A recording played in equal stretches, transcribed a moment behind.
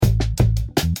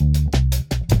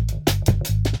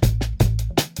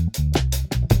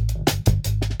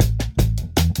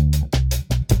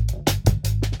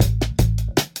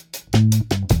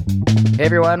Hey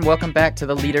everyone, welcome back to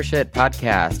the Leadership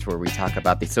Podcast, where we talk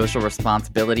about the social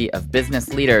responsibility of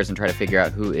business leaders and try to figure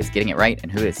out who is getting it right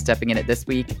and who is stepping in it this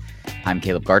week. I'm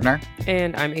Caleb Gardner.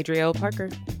 And I'm Adrielle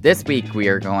Parker. This week we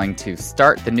are going to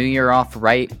start the new year off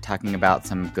right, talking about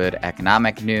some good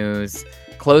economic news,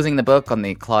 closing the book on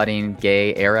the Claudine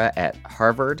Gay era at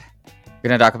Harvard. We're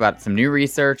going to talk about some new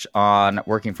research on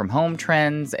working from home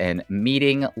trends and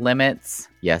meeting limits.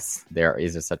 Yes, there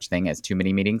is a such thing as too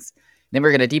many meetings. Then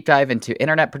we're going to deep dive into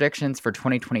internet predictions for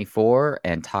 2024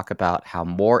 and talk about how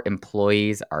more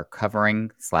employees are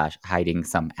covering/hiding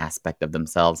some aspect of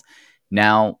themselves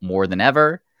now more than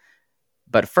ever.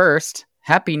 But first,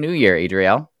 Happy New Year,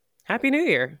 Adrielle. Happy New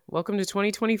Year. Welcome to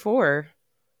 2024.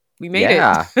 We made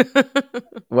it.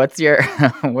 What's your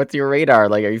radar?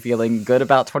 Like, are you feeling good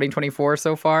about 2024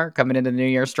 so far? Coming into the new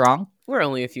year strong? We're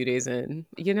only a few days in.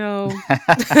 You know,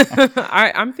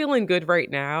 I'm feeling good right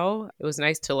now. It was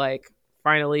nice to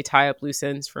finally tie up loose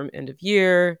ends from end of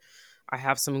year. I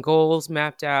have some goals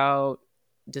mapped out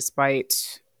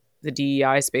despite the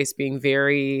DEI space being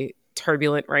very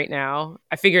turbulent right now.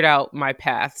 I figured out my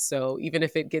path. So even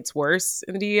if it gets worse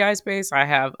in the DEI space, I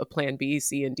have a plan B,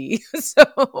 C, and D. So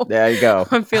there you go.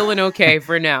 I'm feeling okay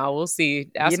for now. We'll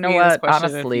see. Ask me what?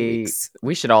 Honestly,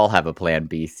 we should all have a plan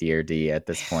B, C, or D at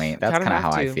this point. That's kind of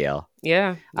how I feel.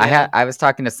 Yeah. I was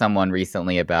talking to someone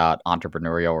recently about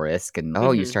entrepreneurial risk and,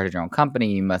 you started your own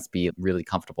company. You must be really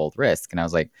comfortable with risk. And I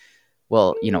was like,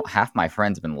 well, half my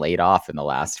friends have been laid off in the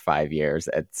last 5 years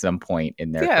at some point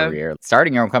in their career.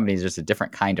 Starting your own company is just a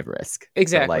different kind of risk.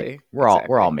 Exactly. So,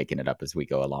 we're all making it up as we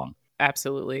go along.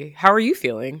 Absolutely. How are you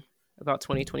feeling about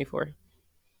 2024?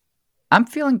 I'm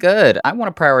feeling good. I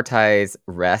want to prioritize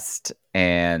rest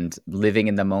and living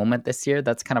in the moment this year.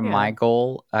 That's kind of my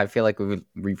goal. I feel like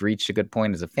we've reached a good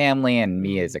point as a family and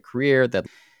me as a career that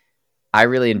I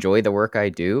really enjoy the work I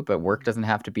do, but work doesn't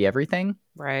have to be everything.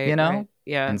 Right. Right.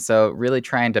 Yeah. And so really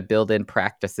trying to build in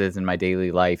practices in my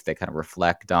daily life that kind of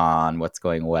reflect on what's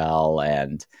going well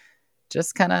and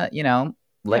just kind of,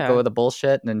 let go of the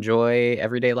bullshit and enjoy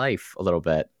everyday life a little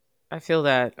bit. I feel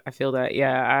that.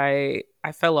 Yeah,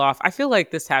 I fell off. I feel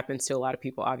like this happens to a lot of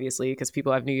people, obviously, because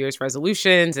people have New Year's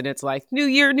resolutions and it's like new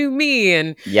year, new me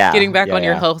and getting back on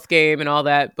your health game and all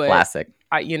that. But classic.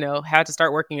 I, had to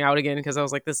start working out again because I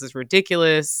was like, this is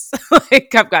ridiculous.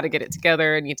 I've got to get it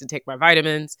together. I need to take my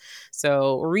vitamins.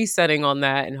 So resetting on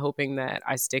that and hoping that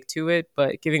I stick to it,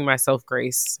 but giving myself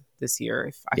grace this year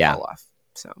if I fall off.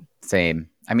 So same.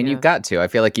 I mean, you've got to. I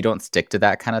feel like you don't stick to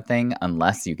that kind of thing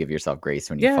unless you give yourself grace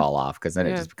when you fall off, because then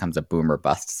it just becomes a boom or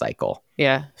bust cycle.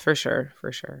 Yeah, for sure.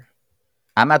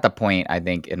 I'm at the point, I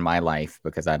think, in my life,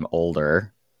 because I'm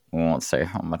older, I won't say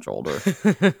how much older,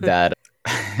 that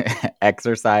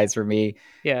exercise for me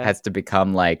has to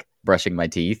become like brushing my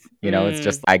teeth. It's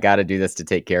just, I got to do this to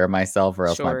take care of myself or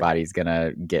else my body's going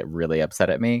to get really upset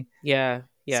at me. Yeah.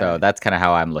 So that's kind of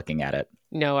how I'm looking at it.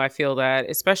 No, I feel that,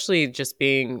 especially just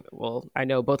being, I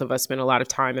know both of us spend a lot of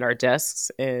time at our desks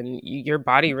and your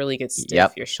body really gets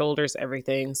stiff, your shoulders,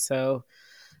 everything. So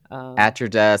at your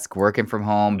desk, working from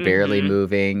home, barely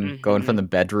moving, going from the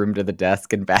bedroom to the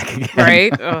desk and back again.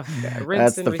 Right.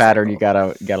 That's the pattern you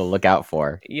gotta look out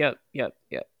for. Yep.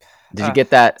 Did you get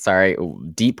that? Sorry,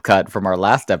 deep cut from our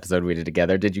last episode we did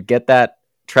together. Did you get that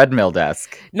treadmill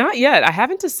desk? Not yet. I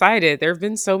haven't decided. There have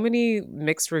been so many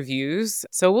mixed reviews.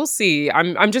 So we'll see.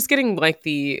 I'm just getting I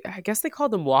guess they call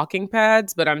them walking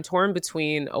pads, but I'm torn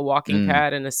between a walking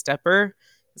pad and a stepper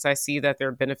because I see that there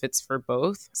are benefits for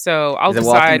both. So I'll decide. The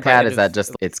walking pad, is that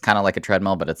just, it's kind of like a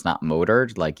treadmill, but it's not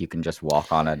motored? Like you can just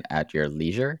walk on it at your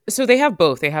leisure? So they have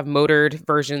both. They have motored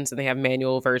versions and they have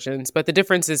manual versions. But the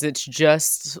difference is it's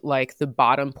just like the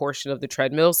bottom portion of the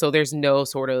treadmill. So there's no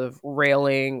sort of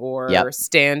railing or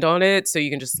stand on it. So you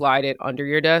can just slide it under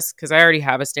your desk because I already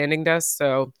have a standing desk.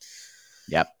 So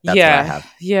that's what I have.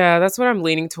 Yeah, that's what I'm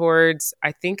leaning towards.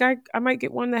 I think I might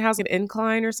get one that has an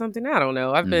incline or something. I don't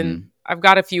know. I've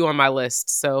got a few on my list.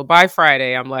 So by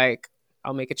Friday, I'm like,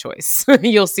 I'll make a choice.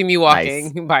 You'll see me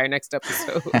walking by our next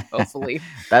episode, hopefully.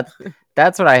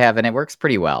 That's what I have, and it works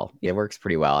pretty well. It works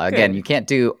pretty well. Again, you can't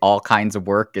do all kinds of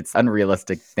work. It's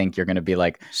unrealistic to think you're going to be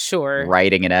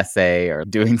writing an essay or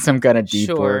doing some kind of deep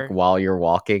work while you're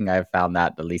walking. I've found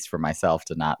that, at least for myself,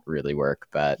 to not really work.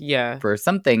 But for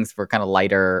some things, for kind of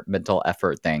lighter mental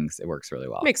effort things, it works really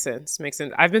well. Makes sense.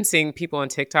 I've been seeing people on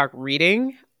TikTok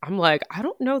reading. I'm like, I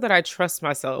don't know that I trust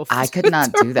myself. I could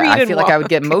not do that. I feel like I would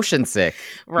get motion sick.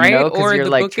 Right? Because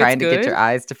you're trying to get your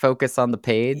eyes to focus on the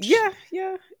page.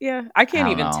 Yeah. I can't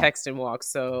even text and walk.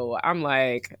 So I'm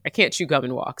like, I can't chew gum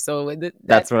and walk. So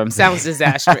that's what I'm saying. Sounds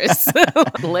disastrous.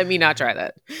 Let me not try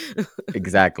that.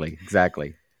 Exactly.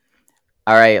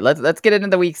 All right, let's get into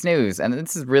the week's news. And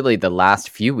this is really the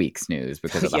last few weeks' news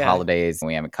because of the Yeah. holidays.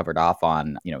 We haven't covered off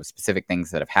on, specific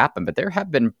things that have happened, but there have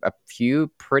been a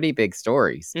few pretty big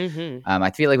stories.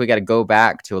 I feel like we got to go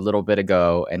back to a little bit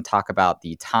ago and talk about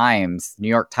the New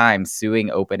York Times suing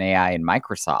OpenAI and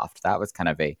Microsoft. That was kind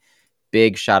of a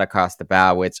big shot across the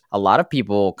bow, which a lot of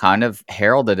people kind of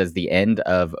heralded as the end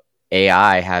of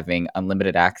AI having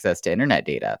unlimited access to internet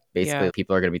data. Basically,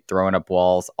 people are going to be throwing up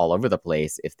walls all over the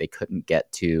place if they couldn't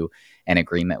get to an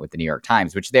agreement with the New York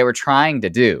Times, which they were trying to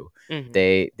do.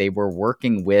 They were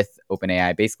working with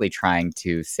OpenAI, basically trying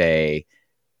to say,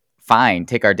 fine,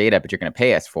 take our data, but you're going to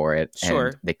pay us for it. Sure.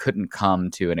 And they couldn't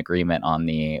come to an agreement on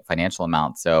the financial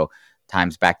amount. So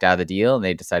Times backed out of the deal, and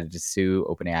they decided to sue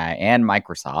OpenAI and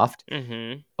Microsoft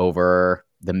over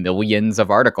the millions of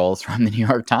articles from the New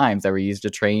York Times that were used to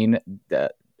train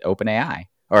the OpenAI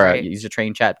or used to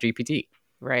train ChatGPT.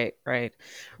 Right.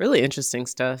 Really interesting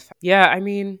stuff. Yeah, I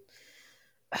mean,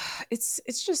 it's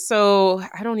just so,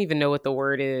 I don't even know what the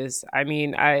word is. I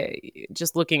mean,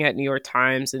 just looking at New York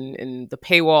Times and the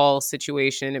paywall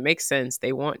situation, it makes sense.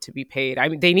 They want to be paid. I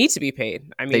mean, they need to be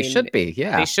paid. I mean, they should be.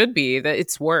 Yeah, they should be. That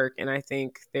it's work, and I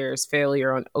think there's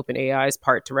failure on OpenAI's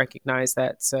part to recognize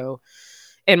that. So,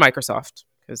 and Microsoft,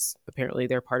 because apparently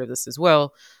they're part of this as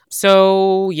well.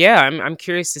 So yeah, I'm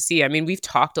curious to see. I mean, we've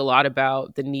talked a lot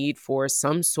about the need for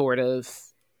some sort of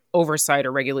oversight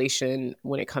or regulation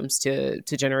when it comes to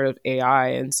generative AI.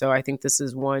 And so I think this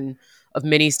is one of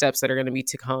many steps that are going to be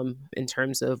to come in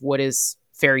terms of what is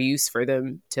fair use for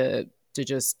them to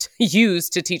just use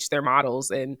to teach their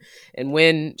models, and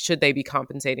when should they be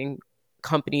compensating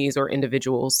companies or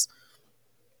individuals.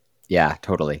 Yeah,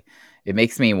 totally. It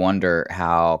makes me wonder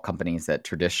how companies that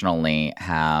traditionally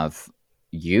have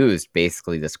used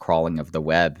basically this crawling of the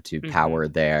web to power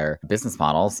their business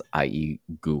models, i.e.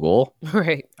 Google,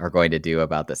 are going to do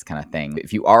about this kind of thing.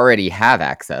 If you already have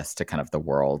access to kind of the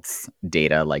world's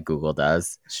data like Google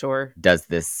does,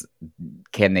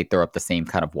 can they throw up the same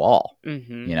kind of wall?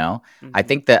 I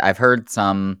think that I've heard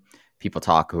some people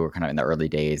talk who were kind of in the early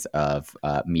days of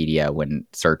media when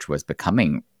search was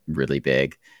becoming really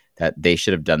big, that they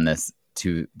should have done this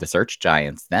to the search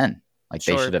giants then. Like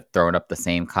they should have thrown up the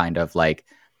same kind of like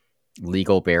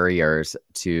legal barriers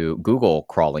to Google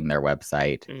crawling their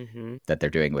website that they're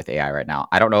doing with AI right now.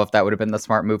 I don't know if that would have been the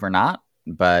smart move or not,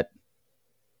 but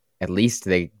at least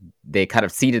they kind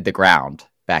of seeded the ground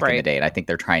back in the day. And I think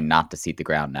they're trying not to seed the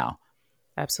ground now.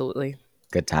 Absolutely.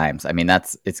 Good times. I mean,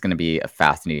 it's going to be a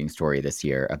fascinating story this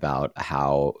year about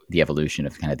how the evolution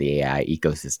of kind of the AI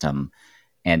ecosystem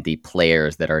and the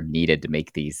players that are needed to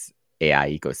make these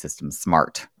AI ecosystems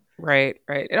smart. Right.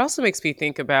 It also makes me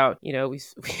think about, we've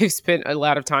spent a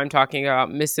lot of time talking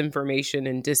about misinformation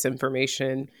and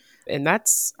disinformation, and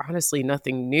that's honestly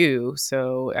nothing new.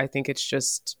 So I think it's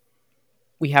just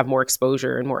we have more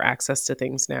exposure and more access to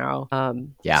things now.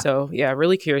 So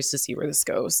really curious to see where this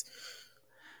goes.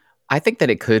 I think that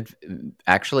it could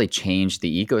actually change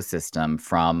the ecosystem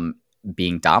from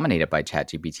being dominated by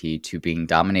ChatGPT to being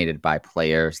dominated by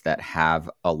players that have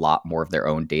a lot more of their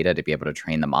own data to be able to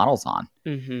train the models on.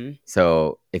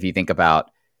 So if you think about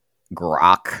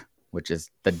Grok, which is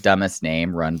the dumbest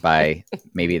name run by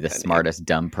maybe the smartest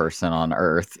dumb person on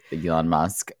earth, Elon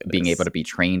Musk, being able to be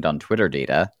trained on Twitter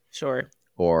data. Sure.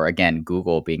 Or again,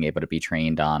 Google being able to be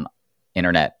trained on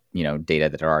internet, data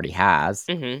that it already has.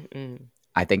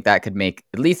 I think that could make,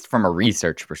 at least from a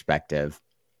research perspective,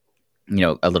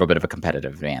 a little bit of a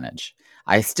competitive advantage.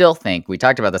 I still think, we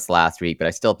talked about this last week, but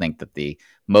I still think that the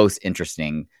most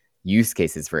interesting use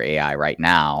cases for AI right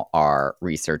now are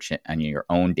research on your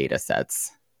own data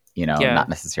sets, not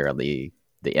necessarily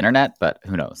the internet, but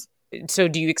who knows? So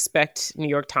do you expect New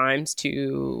York Times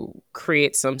to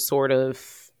create some sort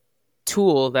of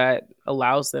tool that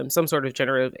allows them, some sort of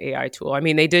generative AI tool? I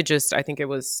mean, they did just, I think it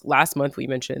was last month we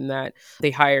mentioned that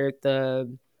they hired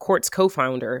the Quartz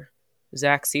co-founder,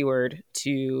 Zach Seward,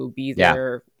 to be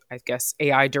their, I guess,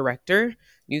 AI director,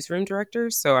 newsroom director.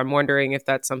 So I'm wondering if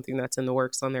that's something that's in the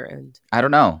works on their end. I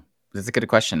don't know. That's a good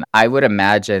question. I would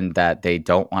imagine that they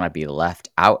don't want to be left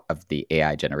out of the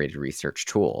AI generated research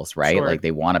tools, right? Sure. Like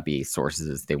they want to be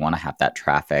sources. They want to have that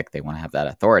traffic. They want to have that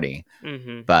authority,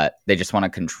 but they just want to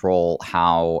control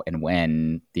how and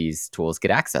when these tools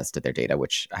get access to their data,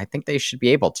 which I think they should be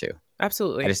able to.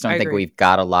 Absolutely. I just don't think we've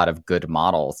got a lot of good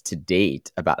models to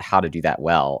date about how to do that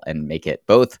well and make it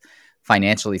both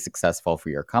financially successful for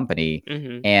your company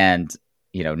and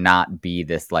not be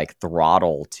this like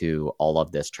throttle to all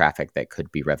of this traffic that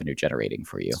could be revenue generating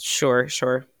for you. Sure.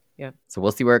 Yeah. So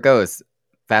we'll see where it goes.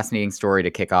 Fascinating story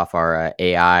to kick off our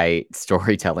AI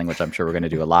storytelling, which I'm sure we're going to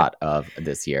do a lot of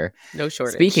this year. No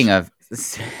shortage. Speaking of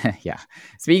Yeah.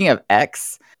 Speaking of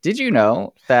X, did you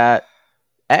know that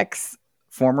X,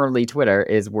 formerly Twitter,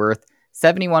 is worth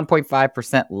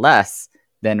 71.5% less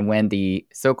than when the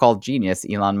so-called genius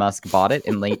Elon Musk bought it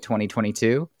in late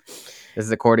 2022? This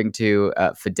is according to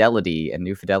Fidelity, a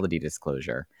new Fidelity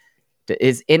disclosure.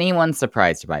 Is anyone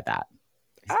surprised by that?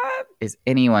 Uh, Is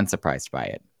anyone surprised by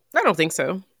it? I don't think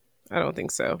so. I don't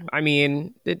think so. I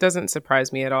mean, it doesn't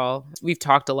surprise me at all. We've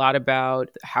talked a lot about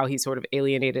how he sort of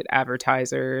alienated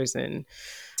advertisers and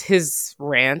his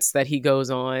rants that he goes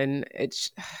on.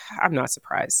 I'm not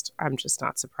surprised. I'm just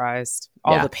not surprised.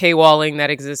 All the paywalling that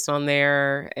exists on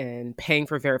there and paying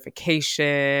for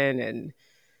verification, and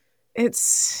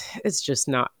it's just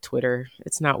not Twitter.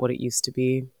 It's not what it used to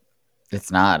be. It's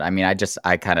not. I mean,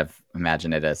 I kind of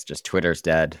imagine it as just Twitter's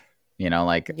dead. You know,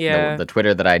 like the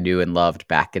Twitter that I knew and loved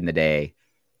back in the day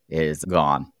is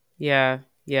gone. Yeah.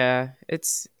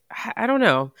 I don't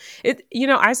know.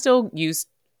 I still use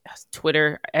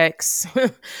Twitter X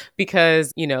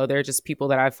because, there are just people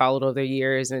that I've followed over the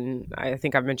years. And I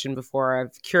think I've mentioned before,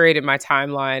 I've curated my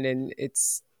timeline and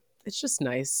it's just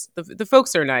nice. The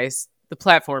folks are nice. The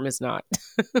platform is not.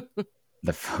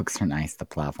 The folks are nice. The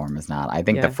platform is not. I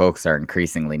think the folks are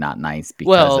increasingly not nice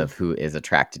because of who is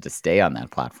attracted to stay on that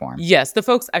platform. Yes, the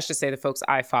folks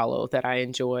I follow that I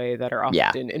enjoy, that are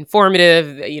often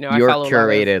informative. Your I follow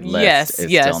curated list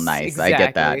is still nice. Exactly, I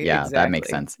get that. Yeah, exactly. that makes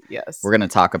sense. Yes, we're going to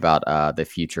talk about the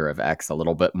future of X a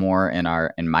little bit more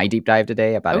in my deep dive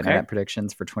today about internet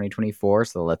predictions for 2024.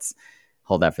 So let's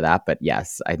hold that for that. But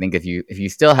yes, I think if you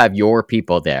still have your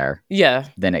people there,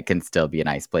 then it can still be a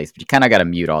nice place. But you kind of got to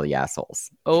mute all the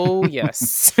assholes. Oh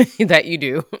yes, that you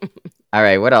do. All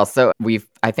right, what else? So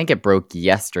I think it broke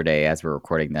yesterday as we're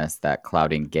recording this that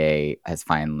Claudine Gay has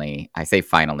finally, I say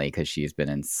finally because she's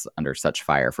been under such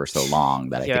fire for so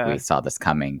long that I think we saw this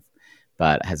coming,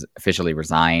 but has officially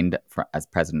resigned as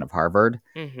president of Harvard.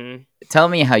 Mm-hmm. Tell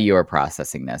me how you are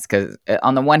processing this, because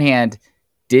on the one hand,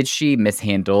 did she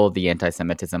mishandle the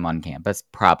anti-Semitism on campus?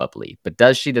 Probably. But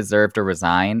does she deserve to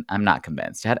resign? I'm not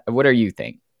convinced. What do you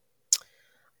think?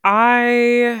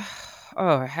 I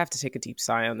have to take a deep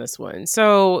sigh on this one.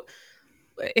 So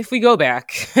if we go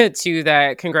back to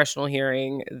that congressional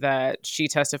hearing that she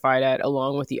testified at,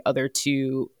 along with the other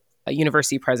two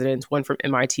university presidents, one from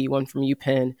MIT, one from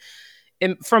UPenn,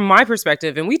 and from my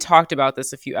perspective, and we talked about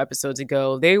this a few episodes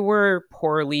ago, they were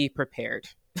poorly prepared.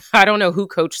 I don't know who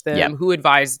coached them, who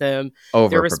advised them.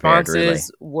 Their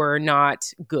responses were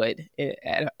not good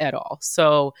at all.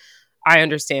 So I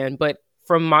understand. But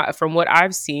from what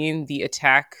I've seen, the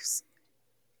attacks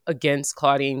against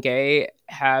Claudine Gay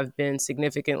have been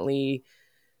significantly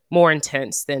more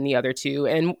intense than the other two.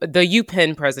 And the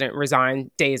UPenn president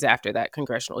resigned days after that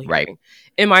congressional hearing.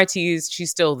 MIT's,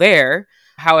 she's still there.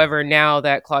 However, now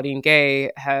that Claudine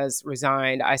Gay has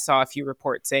resigned, I saw a few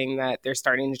reports saying that they're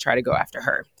starting to try to go after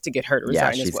her to get her to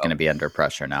resign as well. Yeah, she's going to be under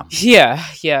pressure now.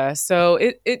 Yeah. So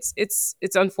it's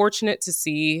unfortunate to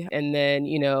see. And then,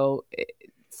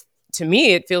 to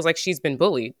me, it feels like she's been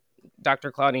bullied,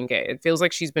 Dr. Claudine Gay. It feels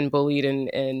like she's been bullied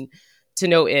and to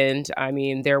no end. I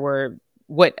mean, there were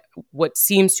what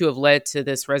seems to have led to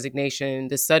this resignation,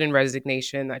 this sudden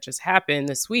resignation that just happened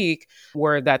this week,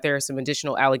 were that there are some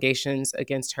additional allegations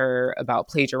against her about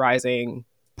plagiarizing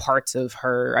parts of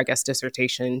her, I guess,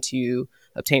 dissertation to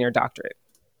obtain her doctorate.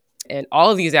 And all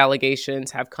of these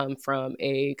allegations have come from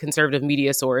a conservative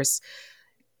media source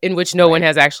in which no one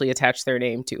has actually attached their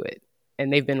name to it.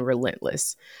 And they've been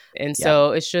relentless. And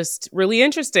so it's just really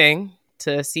interesting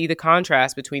to see the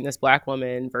contrast between this Black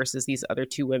woman versus these other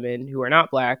two women who are not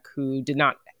Black, who did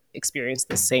not experience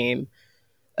the same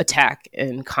attack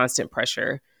and constant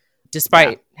pressure,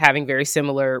 despite having very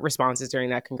similar responses during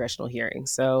that congressional hearing.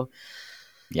 So,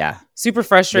 super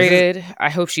frustrated. I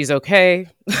hope she's okay,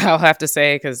 I'll have to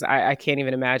say, because I can't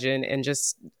even imagine. And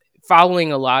just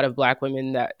following a lot of Black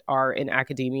women that are in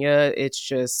academia, it's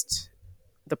just,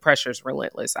 the pressure's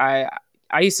relentless.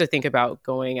 I used to think about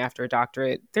going after a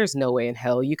doctorate. There's no way in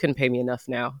hell you can pay me enough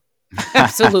now.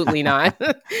 Absolutely not.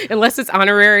 Unless it's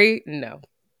honorary. No.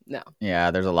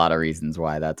 Yeah, there's a lot of reasons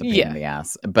why that's a pain in the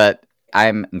ass. But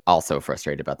I'm also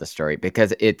frustrated about the story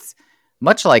because it's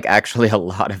much like actually a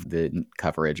lot of the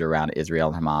coverage around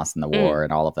Israel and Hamas and the war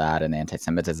and all of that and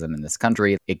anti-Semitism in this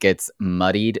country. It gets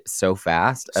muddied so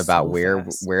fast about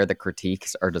where the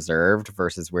critiques are deserved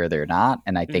versus where they're not.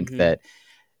 And I think that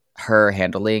her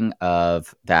handling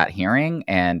of that hearing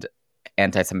and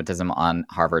anti-Semitism on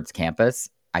Harvard's campus,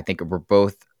 I think were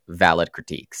both valid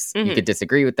critiques. You Mhm. could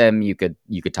disagree with them. You could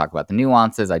talk about the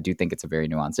nuances. I do think it's a very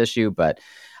nuanced issue, but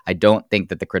I don't think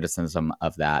that the criticism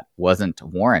of that wasn't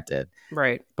warranted.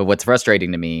 Right. But what's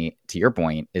frustrating to me, to your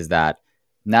point, is that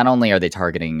not only are they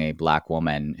targeting a Black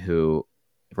woman who,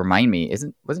 remind me,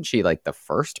 wasn't she like the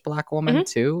first Black woman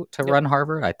to Yep. run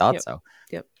Harvard? I thought Yep. so.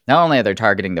 Yep. Not only are they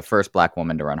targeting the first Black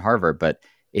woman to run Harvard, but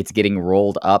it's getting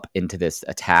rolled up into this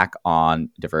attack on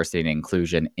diversity and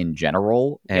inclusion in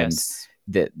general. And Yes.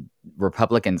 the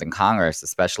Republicans in Congress,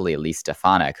 especially Elise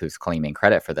Stefanik, who's claiming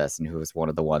credit for this and who was one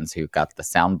of the ones who got the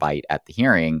soundbite at the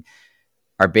hearing,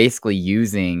 are basically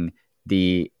using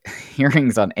the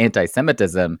hearings on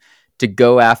anti-Semitism to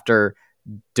go after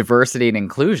diversity and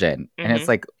inclusion. And it's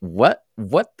like, what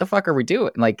the fuck are we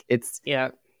doing? Like,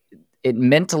 it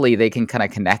mentally, they can kind of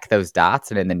connect those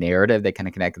dots, and in the narrative they kind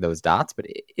of connect those dots, but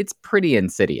it's pretty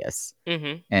insidious.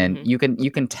 And you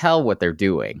can tell what they're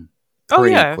doing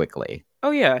pretty quickly.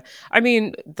 Oh yeah. I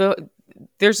mean,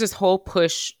 there's this whole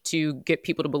push to get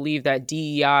people to believe that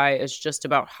DEI is just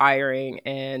about hiring,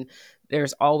 and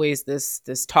there's always this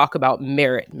talk about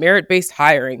merit-based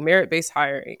hiring,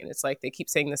 and it's like they keep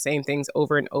saying the same things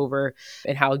over and over,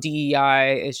 and how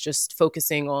DEI is just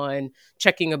focusing on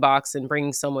checking a box and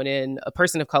bringing someone in, a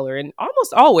person of color, and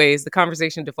almost always the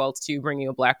conversation defaults to bringing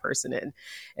a Black person in.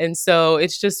 And so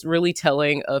it's just really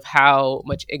telling of how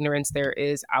much ignorance there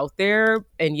is out there,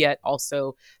 and yet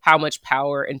also how much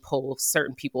power and pull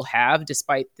certain people have,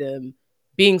 despite them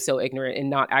being so ignorant and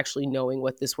not actually knowing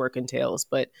what this work entails.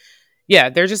 But yeah,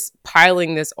 they're just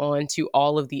piling this on to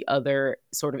all of the other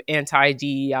sort of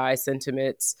anti-DEI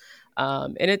sentiments.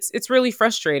 And it's really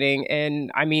frustrating. And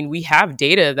I mean, we have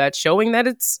data that's showing that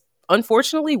it's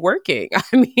unfortunately working.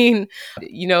 I mean,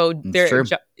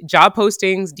 job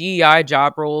postings, DEI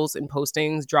job roles and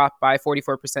postings dropped by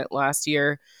 44% last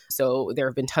year. So there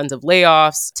have been tons of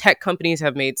layoffs. Tech companies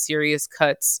have made serious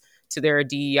cuts to their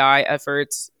DEI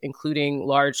efforts, including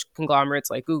large conglomerates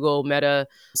like Google, Meta,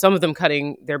 some of them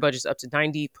cutting their budgets up to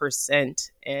 90%.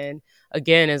 And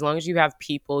again, as long as you have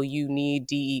people, you need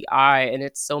DEI, and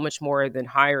it's so much more than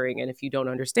hiring. And if you don't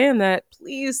understand that,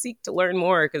 please seek to learn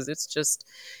more, because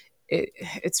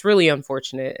it's really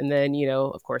unfortunate. And then,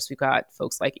 of course, we've got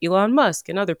folks like Elon Musk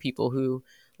and other people who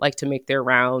like to make their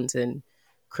rounds and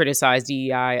criticize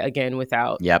DEI, again,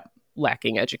 without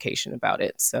lacking education about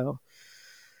it. So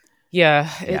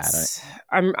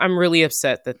I'm really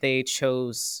upset that they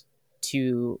chose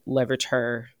to leverage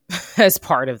her as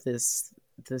part of this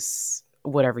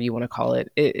whatever you want to call it.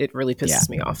 It really pisses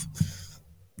me off.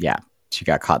 Yeah, she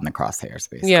got caught in the crosshairs,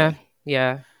 basically.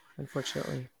 Yeah,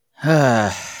 unfortunately.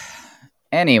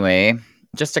 Anyway,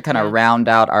 just to kind of round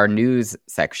out our news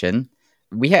section,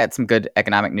 we had some good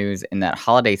economic news in that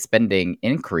holiday spending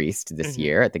increased this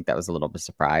year. I think that was a little bit of a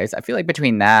surprise. I feel like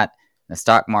between that, the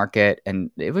stock market,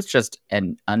 and it was just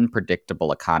an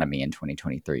unpredictable economy in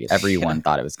 2023. Everyone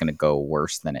thought it was going to go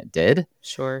worse than it did.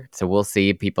 Sure. So we'll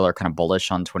see. People are kind of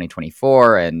bullish on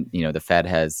 2024, and the Fed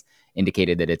has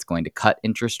indicated that it's going to cut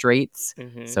interest rates.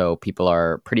 So people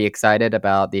are pretty excited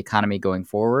about the economy going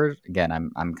forward. Again,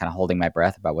 I'm kind of holding my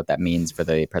breath about what that means for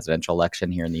the presidential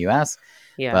election here in the US.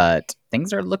 Yeah. But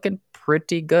things are looking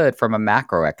pretty good from a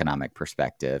macroeconomic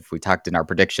perspective. We talked in our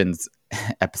predictions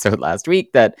episode last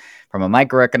week that from a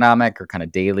microeconomic or kind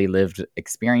of daily lived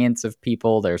experience of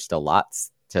people, there's still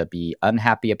lots to be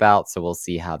unhappy about. So we'll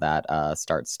see how that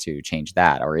starts to change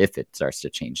that, or if it starts to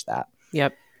change that.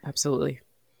 Yep, absolutely.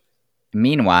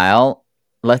 Meanwhile,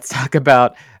 let's talk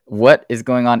about what is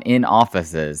going on in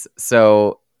offices.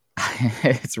 So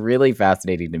it's really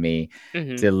fascinating to me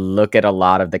to look at a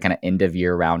lot of the kind of end of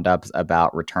year roundups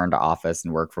about return to office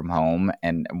and work from home.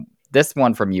 And this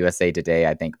one from USA Today,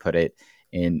 I think, put it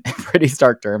in pretty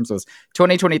stark terms, was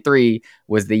 2023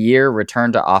 was the year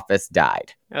return to office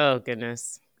died. Oh,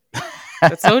 goodness.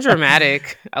 That's so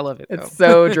dramatic. I love it, though. It's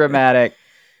so dramatic.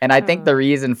 And I think the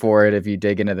reason for it, if you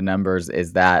dig into the numbers,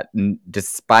 is that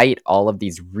despite all of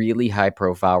these really high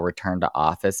profile return to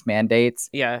office mandates,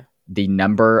 the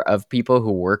number of people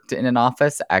who worked in an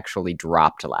office actually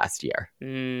dropped last year.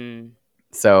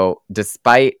 So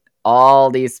despite all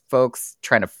these folks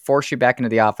trying to force you back into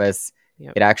the office,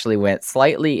 it actually went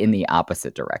slightly in the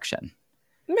opposite direction.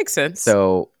 Makes sense.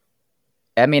 So,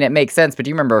 I mean, it makes sense. But do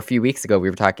you remember a few weeks ago, we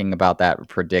were talking about that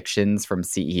predictions from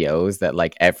CEOs that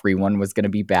like everyone was going to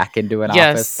be back into an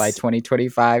office by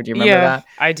 2025? Do you remember that?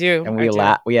 I do. And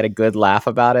we had a good laugh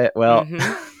about it. Well,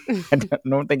 I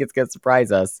don't think it's going to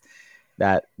surprise us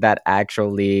that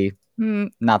actually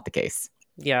not the case.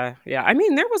 Yeah. I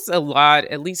mean, there was a lot,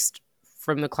 at least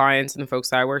from the clients and the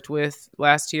folks I worked with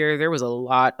last year, there was a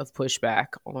lot of pushback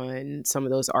on some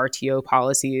of those RTO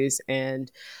policies.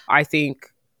 And I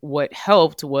think what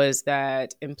helped was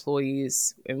that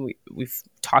employees, and we've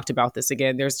talked about this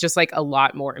again, there's just like a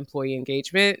lot more employee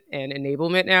engagement and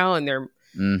enablement now, and they're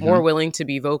more willing to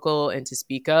be vocal and to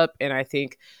speak up. And I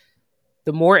think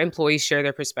the more employees share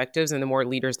their perspectives and the more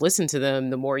leaders listen to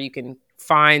them, the more you can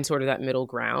find sort of that middle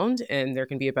ground, and there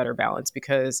can be a better balance,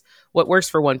 because what works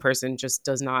for one person just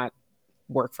does not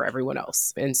work for everyone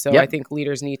else. And so I think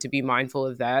leaders need to be mindful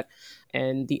of that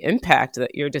and the impact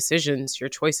that your decisions, your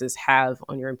choices have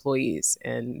on your employees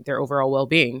and their overall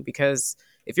well-being. Because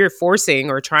if you're forcing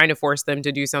or trying to force them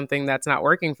to do something that's not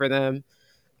working for them,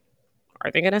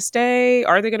 are they going to stay?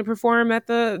 Are they going to perform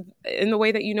in the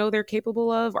way that you know they're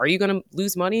capable of? Are you going to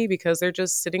lose money because they're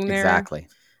just sitting there? Exactly.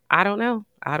 I don't know.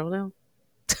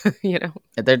 You know,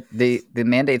 the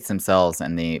mandates themselves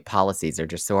and the policies are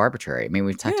just so arbitrary. I mean,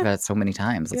 we've talked about it so many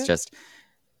times. It's just,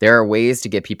 there are ways to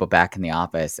get people back in the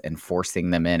office, and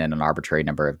forcing them in an arbitrary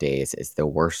number of days is the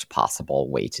worst possible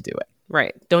way to do it.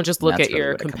 Right. Don't just look at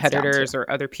your competitors or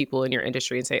other people in your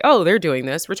industry and say, oh, they're doing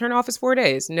this. Return to office 4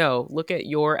 days. No, look at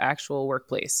your actual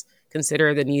workplace.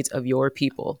 Consider the needs of your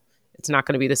people. It's not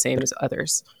going to be the same as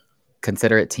others.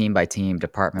 Consider it team by team,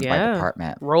 department by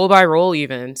department. Role by role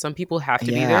even. Some people have to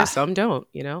be there, some don't,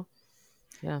 you know?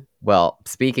 Yeah. Well,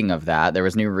 speaking of that, there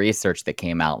was new research that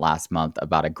came out last month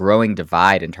about a growing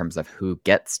divide in terms of who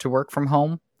gets to work from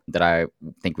home, that I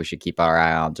think we should keep our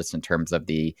eye on, just in terms of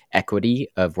the equity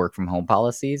of work from home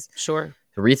policies. Sure.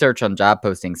 The research on job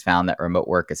postings found that remote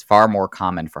work is far more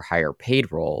common for higher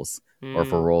paid roles or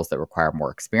for roles that require more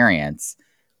experience,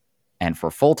 and for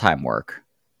full-time work,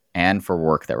 and for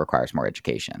work that requires more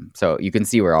education. So you can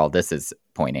see where all this is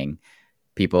pointing.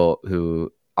 People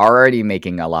who are already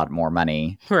making a lot more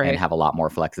money and have a lot more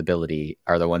flexibility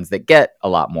are the ones that get a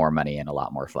lot more money and a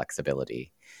lot more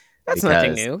flexibility. That's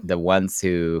nothing new. The ones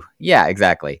who,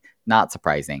 exactly. Not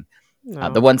surprising.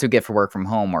 No. The ones who get for work from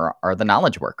home are the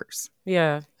knowledge workers.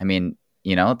 Yeah. I mean,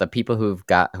 you know, the people who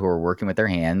are working with their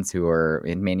hands, who are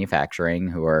in manufacturing,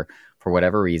 who are, for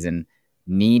whatever reason,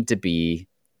 need to be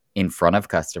in front of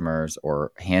customers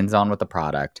or hands-on with the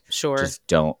product. Sure. Just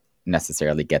don't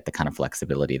necessarily get the kind of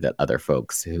flexibility that other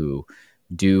folks who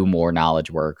do more knowledge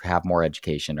work, have more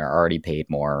education, are already paid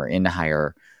more, in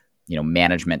higher,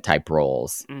 management type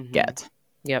roles get.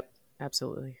 Yep,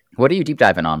 absolutely. What are you deep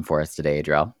diving on for us today,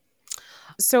 Adrielle?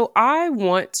 So I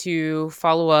want to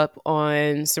follow up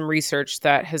on some research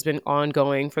that has been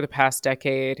ongoing for the past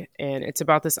decade, and it's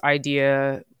about this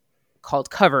idea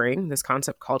called covering, this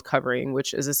concept called covering,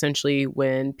 which is essentially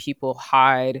when people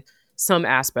hide some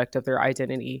aspect of their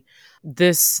identity.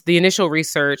 The initial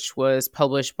research was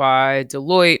published by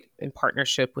Deloitte in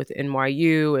partnership with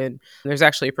NYU, and there's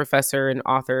actually a professor and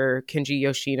author, Kenji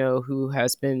Yoshino, who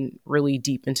has been really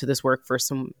deep into this work for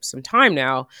some time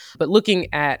now, but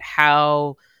looking at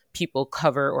how people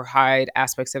cover or hide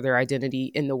aspects of their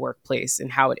identity in the workplace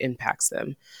and how it impacts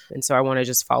them. And so I want to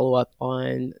just follow up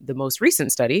on the most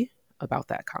recent study about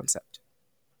that concept.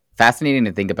 Fascinating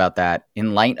to think about that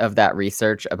in light of that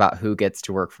research about who gets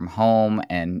to work from home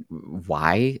and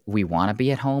why we want to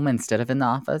be at home instead of in the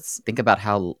office. Think about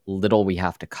how little we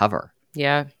have to cover.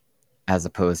 Yeah. As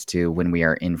opposed to when we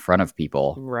are in front of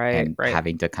people and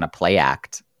having to kind of play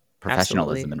act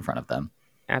professionalism in front of them.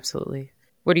 Absolutely.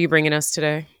 What are you bringing us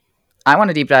today? I want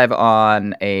to deep dive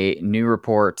on a new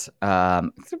report.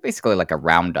 It's basically like a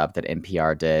roundup that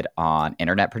NPR did on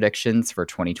internet predictions for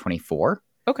 2024.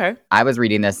 Okay. I was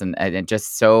reading this and it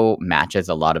just so matches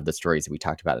a lot of the stories that we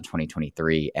talked about in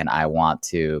 2023. And I want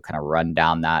to kind of run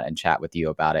down that and chat with you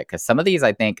about it. Because some of these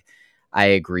I think I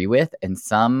agree with and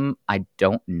some I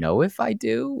don't know if I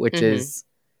do, which is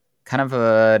kind of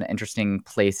an interesting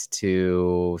place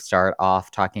to start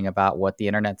off talking about what the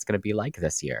internet's going to be like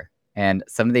this year. And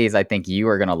some of these I think you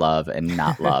are going to love and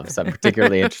not love. So I'm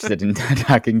particularly interested in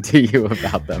talking to you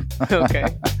about them. Okay.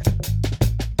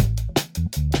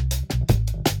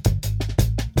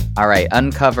 All right,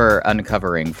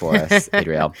 uncovering for us,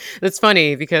 Adrielle. That's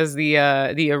funny because the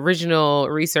original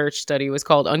research study was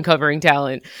called Uncovering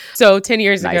Talent. So 10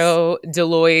 years ago,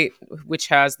 Deloitte, which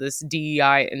has this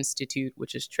DEI Institute,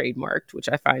 which is trademarked, which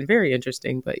I find very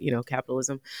interesting, but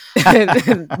capitalism.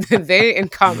 They, in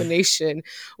combination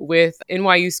with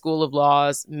NYU School of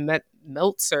Law's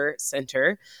Meltzer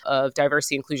Center of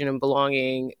Diversity, Inclusion, and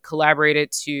Belonging,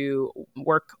 collaborated to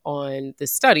work on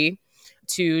this study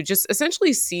to just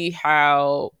essentially see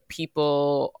how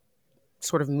people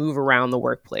sort of move around the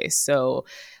workplace. So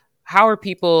how are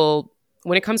people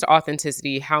when it comes to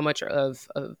authenticity, how much of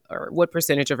or what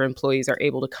percentage of employees are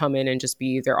able to come in and just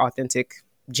be their authentic,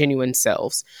 genuine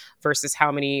selves versus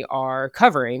how many are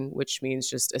covering, which means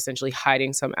just essentially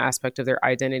hiding some aspect of their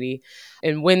identity.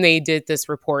 And when they did this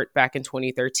report back in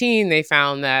 2013, they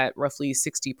found that roughly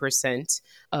 60%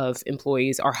 of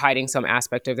employees are hiding some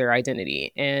aspect of their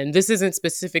identity. And this isn't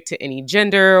specific to any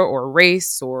gender or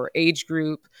race or age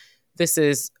group. This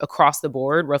is across the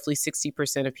board. Roughly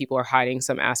 60% of people are hiding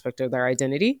some aspect of their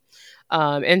identity.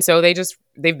 And so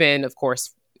they've been, of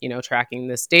course, tracking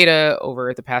this data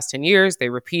over the past 10 years. They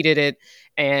repeated it.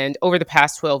 And over the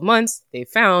past 12 months, they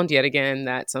found yet again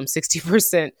that some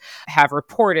 60% have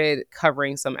reported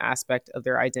covering some aspect of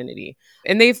their identity.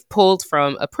 And they've pulled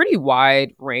from a pretty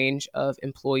wide range of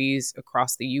employees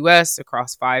across the US,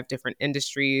 across 5 different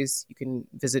industries. You can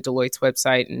visit Deloitte's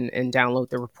website and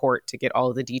download the report to get all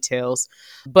of the details.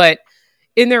 But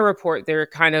in their report, they're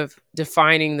kind of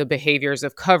defining the behaviors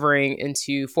of covering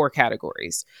into 4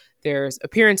 categories. There's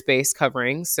appearance-based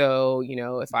covering. So,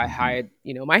 if I hide,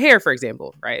 my hair, for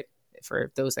example, right?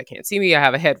 For those that can't see me, I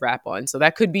have a head wrap on. So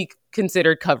that could be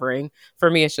considered covering.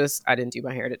 For me, it's just, I didn't do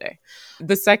my hair today.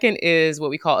 The second is what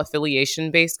we call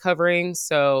affiliation-based covering.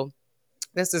 So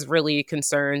this is really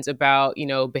concerns about,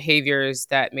 behaviors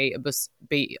that may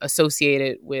be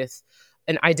associated with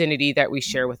an identity that we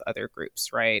share with other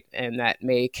groups, right? And that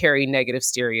may carry negative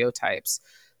stereotypes.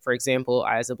 For example,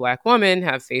 I, as a Black woman,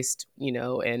 have faced,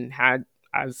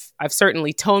 I've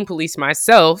certainly tone policed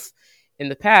myself in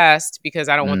the past because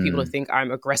I don't want people to think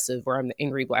I'm aggressive or I'm the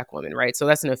angry Black woman, right? So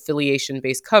that's an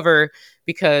affiliation-based cover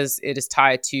because it is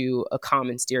tied to a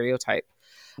common stereotype.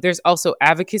 There's also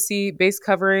advocacy-based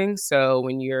covering. So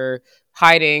when you're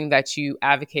hiding that you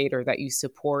advocate or that you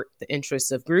support the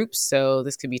interests of groups. So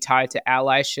this could be tied to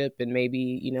allyship and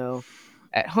maybe,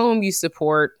 at home you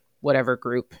support whatever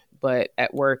group, but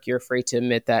at work you're afraid to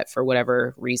admit that for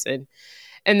whatever reason.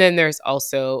 And then there's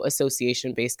also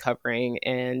association-based covering,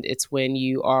 and it's when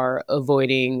you are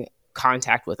avoiding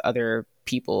contact with other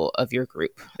people of your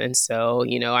group. And so,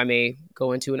 I may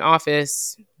go into an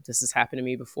office. This has happened to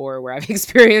me before where I've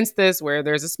experienced this, where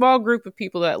there's a small group of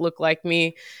people that look like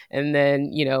me. And then,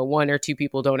 1 or 2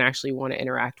 people don't actually want to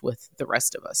interact with the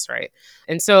rest of us, right?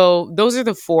 And so those are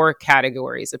the 4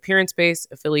 categories: appearance-based,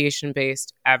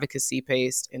 affiliation-based,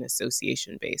 advocacy-based, and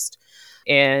association-based.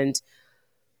 And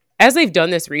as they've done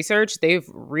this research, they've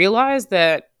realized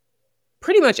that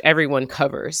pretty much everyone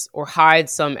covers or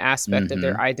hides some aspect of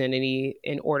their identity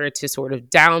in order to sort of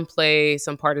downplay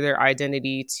some part of their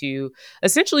identity to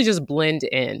essentially just blend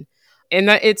in. And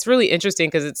that it's really interesting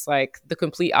because it's like the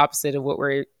complete opposite of what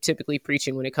we're typically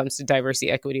preaching when it comes to diversity,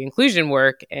 equity, inclusion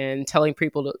work and telling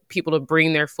people to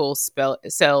bring their full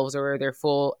selves or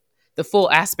the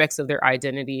full aspects of their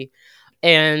identity.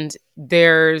 And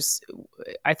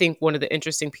I think one of the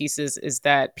interesting pieces is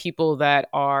that people that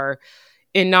are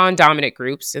in non-dominant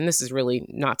groups, and this is really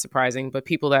not surprising, but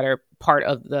people that are part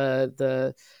of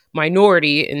the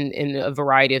minority in a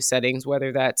variety of settings,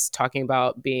 whether that's talking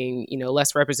about being,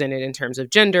 less represented in terms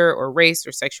of gender or race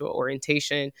or sexual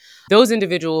orientation, those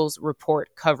individuals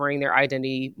report covering their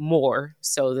identity more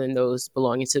so than those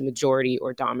belonging to majority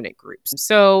or dominant groups.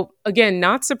 So again,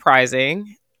 not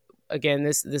surprising. Again,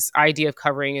 this idea of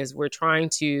covering is we're trying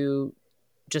to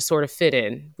just sort of fit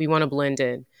in. We want to blend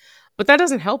in. But that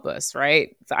doesn't help us,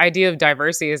 right? The idea of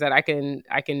diversity is that I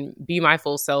can be my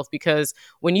full self, because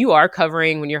when you are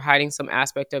covering, when you're hiding some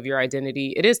aspect of your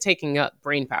identity, it is taking up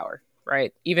brain power,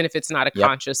 right? Even if it's not a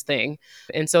conscious thing.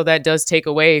 And so that does take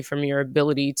away from your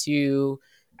ability to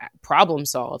problem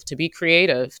solve, to be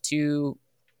creative, to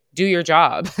do your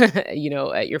job,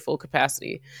 at your full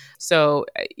capacity. So,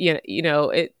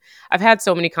 I've had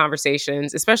so many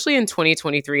conversations, especially in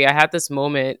 2023. I had this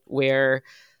moment where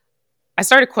I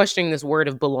started questioning this word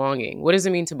of belonging. What does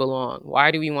it mean to belong?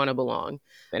 Why do we want to belong?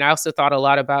 And I also thought a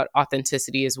lot about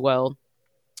authenticity as well.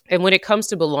 And when it comes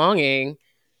to belonging,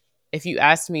 if you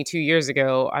asked me 2 years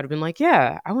ago, I'd have been like,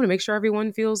 yeah, I want to make sure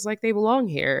everyone feels like they belong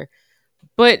here.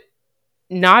 But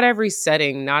not every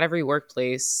setting, not every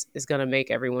workplace is going to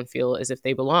make everyone feel as if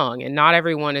they belong. And not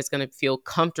everyone is going to feel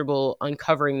comfortable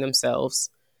uncovering themselves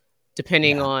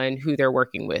depending on who they're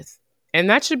working with. And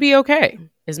that should be okay,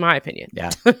 is my opinion.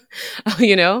 Yeah.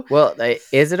 Well,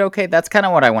 is it okay? That's kind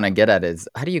of what I want to get at is,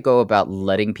 how do you go about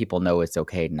letting people know it's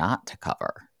okay not to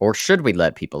cover? Or should we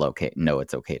let people know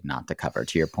it's okay not to cover?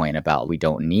 To your point about we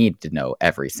don't need to know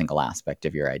every single aspect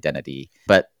of your identity.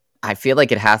 But I feel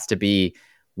like it has to be,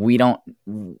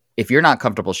 if you're not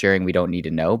comfortable sharing, we don't need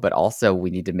to know. But also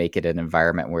we need to make it an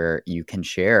environment where you can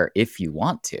share if you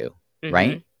want to,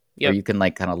 right? Yep. Or you can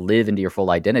kind of live into your full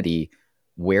identity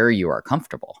where you are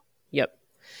comfortable. Yep.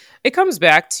 It comes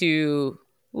back to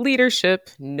leadership,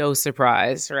 no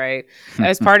surprise, right?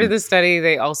 As part of the study,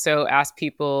 they also asked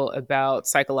people about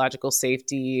psychological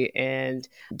safety and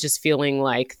just feeling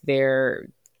like their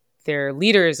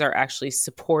leaders are actually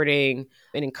supporting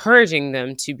and encouraging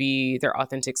them to be their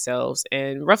authentic selves.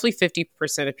 And roughly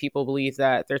 50% of people believe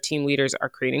that their team leaders are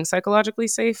creating psychologically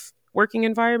safe working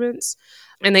environments.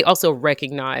 And they also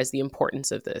recognize the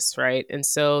importance of this, right? And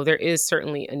so there is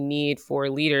certainly a need for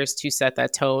leaders to set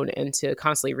that tone and to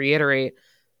constantly reiterate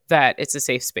that it's a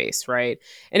safe space, right?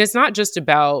 And it's not just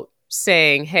about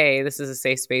saying, hey, this is a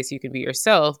safe space, you can be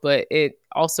yourself, but it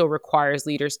also requires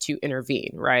leaders to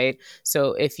intervene, right?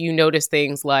 So if you notice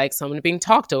things like someone being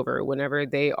talked over whenever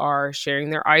they are sharing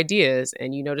their ideas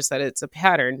and you notice that it's a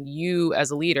pattern, you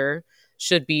as a leader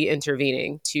should be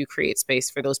intervening to create space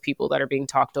for those people that are being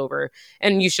talked over.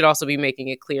 And you should also be making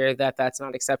it clear that that's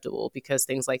not acceptable, because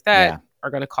things like that are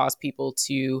going to cause people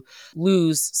to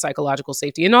lose psychological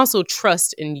safety and also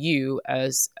trust in you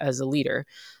as a leader.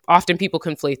 Often people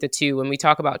conflate the two. When we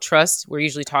talk about trust, we're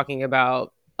usually talking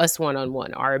about us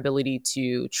one-on-one, our ability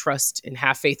to trust and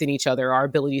have faith in each other, our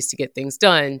abilities to get things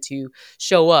done, to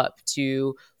show up,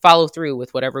 to follow through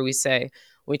with whatever we say.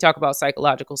 When we talk about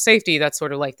psychological safety, that's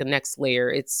sort of like the next layer.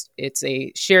 It's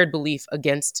a shared belief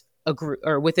against a group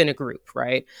or within a group,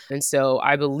 right? And so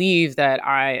I believe that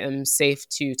I am safe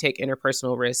to take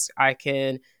interpersonal risks. I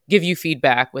can give you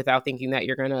feedback without thinking that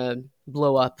you're going to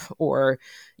blow up or,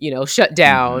 shut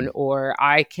down, or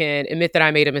I can admit that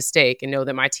I made a mistake and know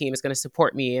that my team is going to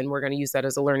support me and we're going to use that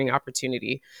as a learning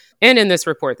opportunity. And in this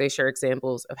report, they share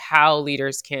examples of how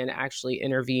leaders can actually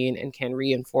intervene and can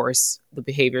reinforce the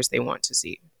behaviors they want to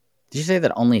see. Did you say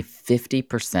that only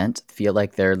 50% feel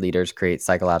like their leaders create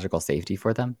psychological safety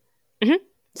for them? Mm-hmm.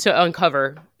 To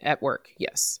uncover at work,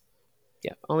 yes.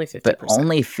 Yeah, only 50%. But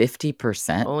only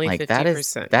 50%? Only like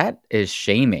 50%. That is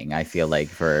shaming, I feel like,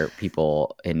 for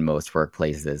people in most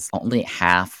workplaces. Only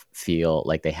half feel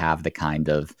like they have the kind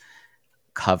of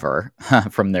cover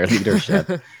from their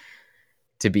leadership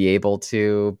to be able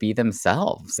to be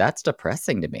themselves. That's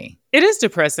depressing to me. It is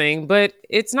depressing, but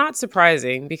it's not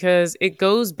surprising because it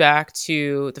goes back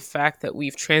to the fact that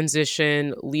we've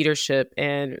transitioned leadership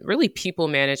and really people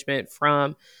management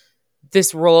from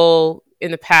this role in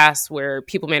the past where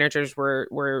people managers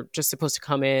were just supposed to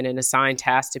come in and assign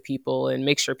tasks to people and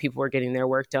make sure people were getting their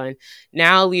work done.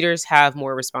 Now leaders have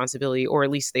more responsibility, or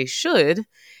at least they should,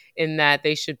 in that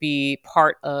they should be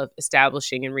part of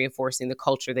establishing and reinforcing the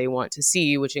culture they want to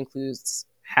see, which includes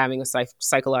having a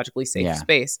psychologically safe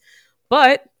space.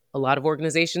 But a lot of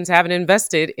organizations haven't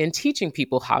invested in teaching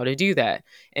people how to do that.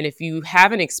 And if you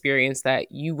haven't experienced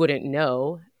that, you wouldn't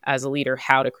know as a leader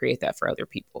how to create that for other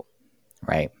people.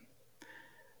 Right.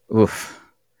 Oof.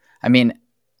 I mean,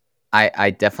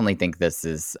 I definitely think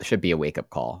this should be a wake-up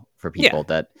call for people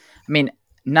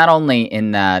not only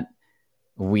in that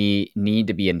we need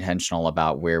to be intentional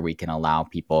about where we can allow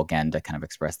people, again, to kind of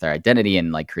express their identity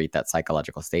and like create that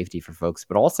psychological safety for folks,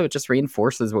 but also it just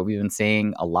reinforces what we've been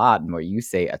saying a lot and what you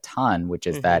say a ton, which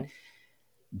is that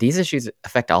these issues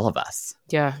affect all of us.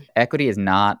 Yeah. Equity is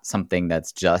not something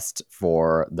that's just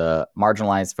for the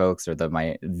marginalized folks or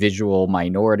the visual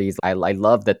minorities. I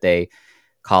love that they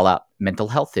call out mental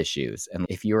health issues. And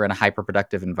if you're in a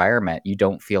hyperproductive environment, you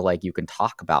don't feel like you can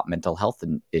talk about mental health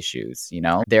issues.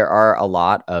 There are a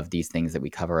lot of these things that we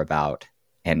cover about,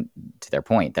 and to their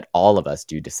point, that all of us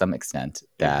do to some extent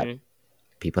that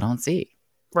people don't see.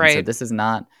 Right. And so this is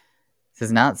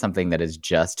not something that is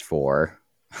just for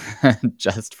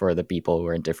the people who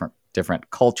are in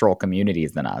different cultural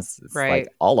communities than us. It's like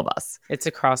all of us. It's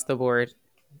across the board.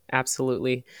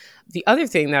 Absolutely. The other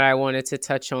thing that I wanted to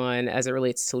touch on as it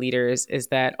relates to leaders is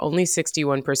that only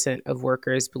 61% of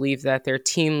workers believe that their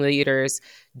team leaders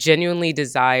genuinely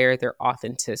desire their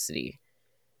authenticity.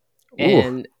 Ooh.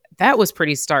 And that was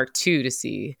pretty stark too to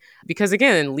see, because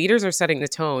again, leaders are setting the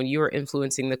tone. You are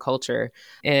influencing the culture.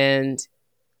 And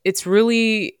it's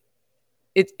really...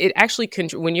 It actually,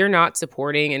 when you're not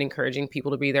supporting and encouraging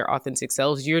people to be their authentic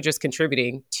selves, you're just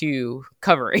contributing to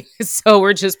covering. So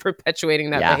we're just perpetuating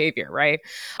that behavior, right?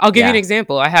 I'll give you an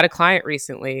example. I had a client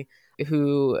recently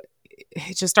who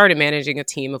just started managing a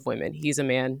team of women. He's a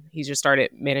man. He just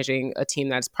started managing a team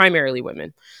that's primarily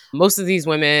women. Most of these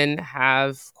women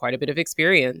have quite a bit of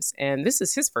experience, and this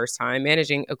is his first time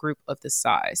managing a group of this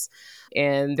size.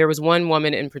 And there was one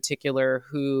woman in particular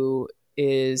who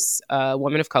is a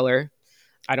woman of color.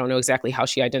 I don't know exactly how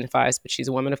she identifies, but she's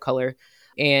a woman of color.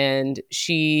 And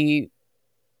she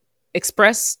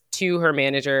expressed to her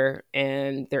manager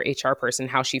and their HR person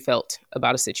how she felt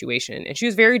about a situation. And she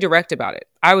was very direct about it.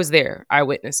 I was there. I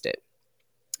witnessed it.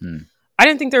 I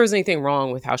didn't think there was anything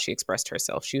wrong with how she expressed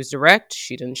herself. She was direct.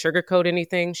 She didn't sugarcoat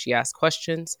anything. She asked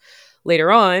questions.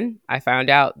 Later on, I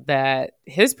found out that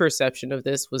his perception of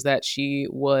this was that she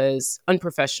was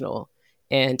unprofessional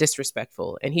and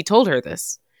disrespectful. And he told her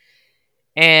this.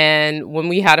 And when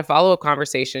we had a follow-up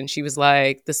conversation, she was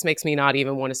like, this makes me not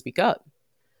even want to speak up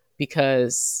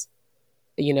because,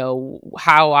 you know,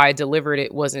 how I delivered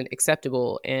it wasn't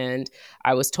acceptable. And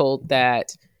I was told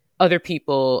that other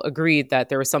people agreed that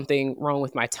there was something wrong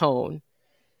with my tone.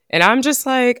 And I'm just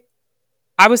like,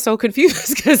 I was so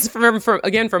confused because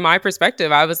from my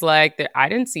perspective, I was like, I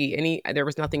didn't see there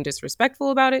was nothing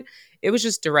disrespectful about it. It was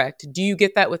just direct. Do you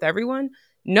get that with everyone?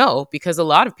 No, because a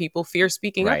lot of people fear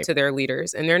speaking up to their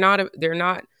leaders, and they're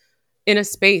not in a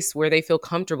space where they feel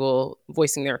comfortable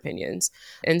voicing their opinions.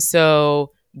 And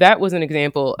so that was an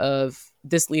example of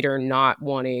this leader not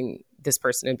wanting this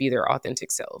person to be their authentic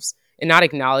selves and not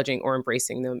acknowledging or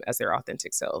embracing them as their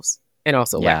authentic selves, and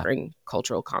also lacking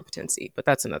cultural competency. But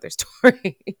that's another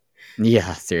story.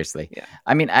 Yeah, seriously. Yeah.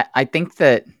 I mean, I think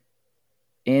that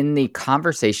in the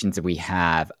conversations that we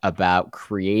have about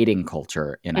creating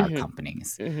culture in our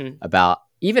companies, about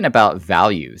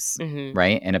values,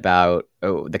 right? And about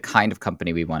the kind of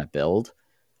company we want to build,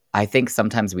 I think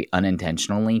sometimes we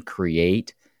unintentionally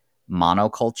create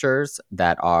monocultures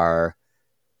that are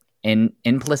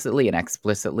implicitly and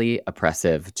explicitly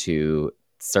oppressive to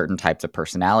certain types of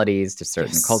personalities, to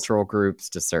certain cultural groups,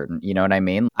 to certain, you know what I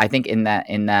mean? I think in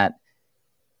that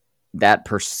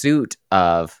pursuit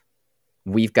of,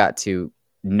 we've got to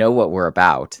know what we're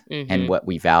about and what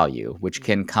we value, which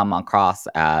can come across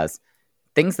as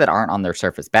things that aren't on their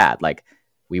surface bad. Like,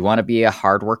 we want to be a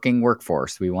hardworking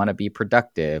workforce. We want to be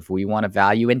productive. We want to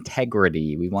value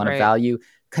integrity. We want to value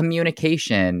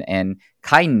communication and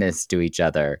kindness to each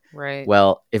other. Right.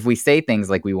 Well, if we say things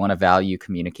like we want to value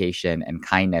communication and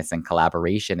kindness and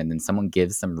collaboration, and then someone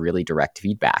gives some really direct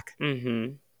feedback,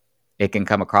 it can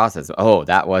come across as, oh,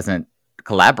 that wasn't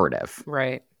collaborative.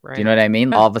 Right. Do you know what I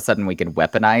mean? All of a sudden we can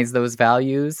weaponize those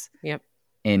values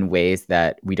in ways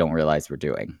that we don't realize we're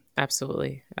doing.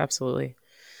 Absolutely.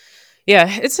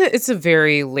 Yeah, it's a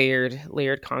very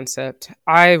layered concept.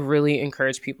 I really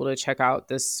encourage people to check out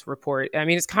this report. I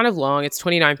mean, it's kind of long. It's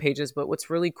 29 pages, but what's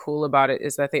really cool about it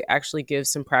is that they actually give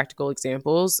some practical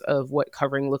examples of what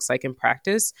covering looks like in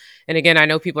practice. And again, I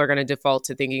know people are going to default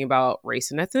to thinking about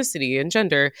race and ethnicity and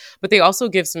gender, but they also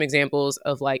give some examples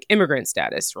of like immigrant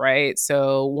status, right?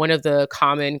 So one of the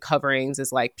common coverings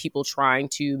is like people trying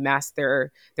to mask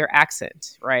their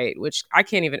accent, right? Which I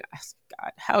can't even...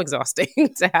 God, how exhausting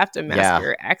to have to mask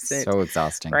your accent. So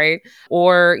exhausting. Right.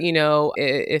 Or, you know,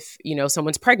 if, you know,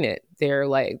 someone's pregnant, they're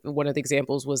like, one of the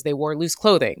examples was they wore loose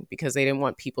clothing because they didn't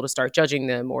want people to start judging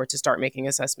them or to start making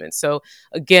assessments. So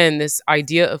again, this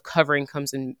idea of covering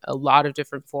comes in a lot of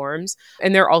different forms.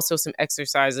 And there are also some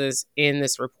exercises in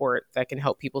this report that can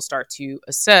help people start to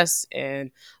assess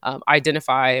and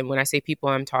identify. And when I say people,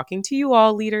 I'm talking to you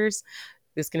all, leaders.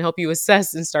 This can help you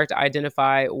assess and start to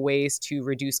identify ways to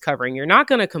reduce covering. You're not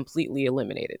going to completely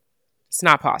eliminate it. It's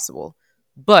not possible.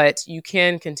 But you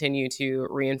can continue to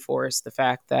reinforce the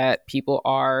fact that people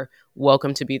are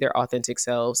welcome to be their authentic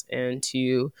selves and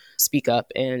to speak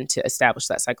up and to establish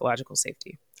that psychological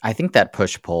safety. I think that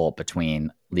push-pull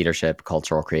between leadership,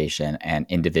 cultural creation, and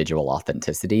individual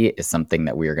authenticity is something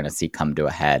that we are going to see come to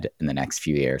a head in the next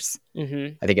few years.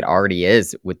 I think it already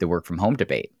is with the work from home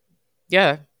debate.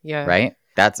 Yeah. Right?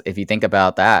 That's, if you think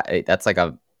about that, that's like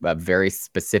a very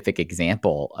specific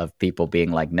example of people being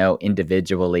like, no,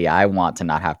 individually, I want to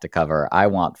not have to cover. I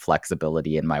want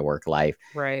flexibility in my work life.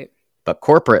 Right. But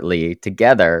corporately,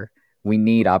 together, we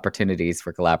need opportunities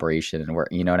for collaboration and work.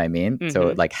 You know what I mean?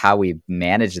 So like how we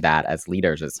manage that as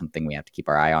leaders is something we have to keep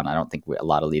our eye on. I don't think a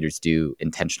lot of leaders do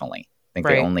intentionally. I think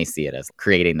they only see it as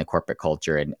creating the corporate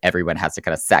culture, and everyone has to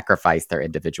kind of sacrifice their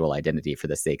individual identity for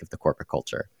the sake of the corporate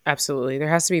culture. Absolutely. There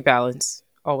has to be balance,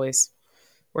 always,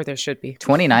 or there should be.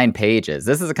 29 pages.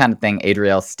 This is the kind of thing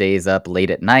Adrielle stays up late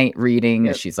at night reading.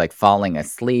 Yep. She's like falling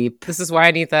asleep. This is why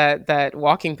I need that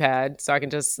walking pad so I can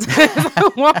just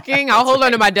walking. I'll hold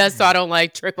onto my desk so I don't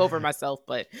like trip over myself.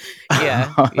 But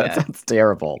yeah, that sounds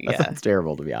terrible. That sounds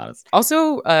terrible, to be honest.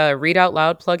 Also, read out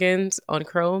loud plugins on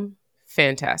Chrome.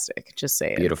 Fantastic. Just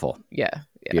saying. Beautiful. Yeah.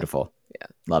 Beautiful. Yeah.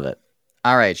 Love it.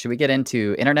 All right. Should we get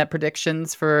into internet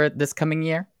predictions for this coming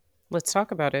year? Let's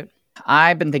talk about it.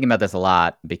 I've been thinking about this a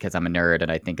lot because I'm a nerd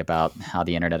and I think about how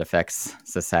the internet affects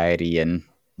society and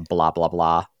blah, blah,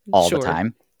 blah all the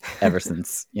time ever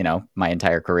since, my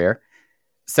entire career.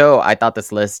 So I thought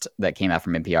this list that came out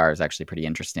from NPR is actually pretty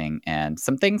interesting, and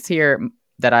some things here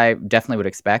that I definitely would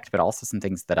expect, but also some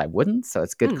things that I wouldn't. So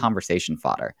it's good conversation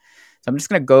fodder. So I'm just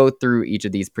going to go through each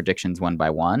of these predictions one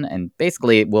by one. And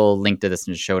basically, we'll link to this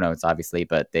in the show notes, obviously,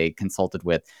 but they consulted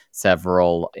with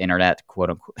several internet,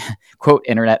 quote unquote, quote,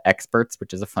 internet experts,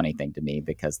 which is a funny thing to me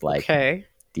because, like,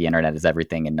 the internet is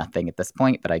everything and nothing at this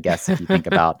point. But I guess if you think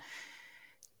about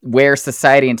where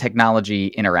society and technology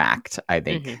interact, I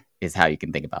think is how you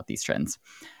can think about these trends.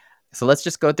 So let's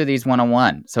just go through these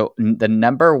one-on-one. So the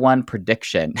number one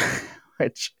prediction,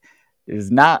 which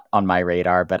is not on my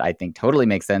radar, but I think totally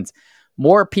makes sense.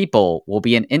 More people will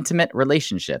be in intimate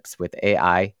relationships with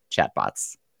AI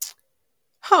chatbots.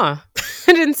 Huh.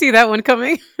 I didn't see that one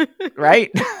coming. Right?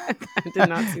 I did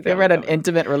not see that. You ever had an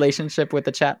intimate relationship with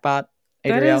a chatbot,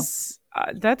 Adrielle?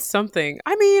 That's something.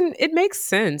 I mean, it makes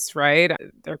sense, right?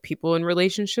 There are people in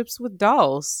relationships with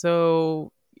dolls.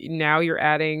 So now you're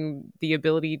adding the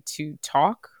ability to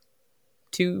talk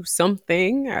to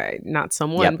something, not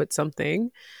someone, but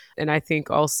something. And I think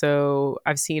also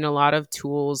I've seen a lot of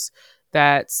tools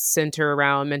that center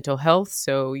around mental health.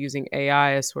 So using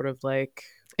AI as sort of like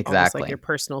almost like your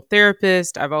personal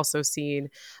therapist. I've also seen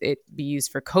it be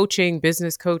used for coaching,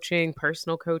 business coaching,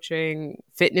 personal coaching,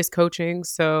 fitness coaching.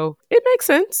 So it makes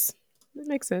sense. It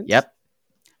makes sense. Yep.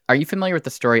 Are you familiar with the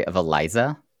story of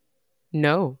Eliza?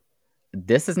 No.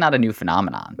 This is not a new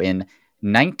phenomenon. In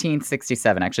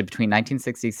 1967, actually between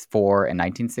 1964 and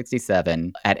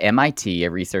 1967, at MIT,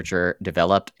 a researcher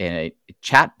developed a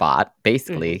chatbot,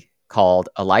 basically called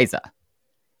Eliza.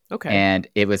 Okay. And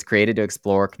it was created to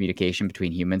explore communication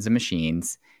between humans and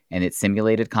machines. And it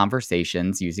simulated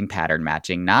conversations using pattern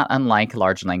matching, not unlike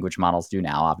large language models do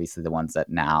now. Obviously, the ones that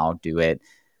now do it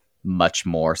much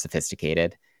more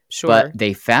sophisticated. Sure. But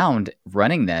they found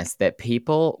running this that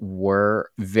people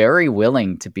were very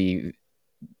willing to be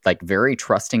like very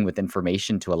trusting with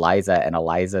information to Eliza, and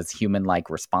Eliza's human-like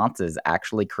responses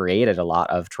actually created a lot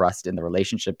of trust in the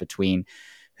relationship between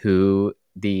who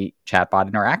the chatbot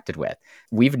interacted with.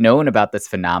 We've known about this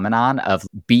phenomenon of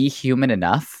be human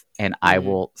enough and I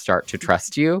will start to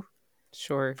trust you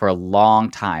for a long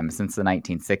time, since the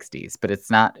 1960s. But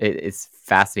it's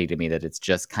fascinating to me that it's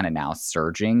just kind of now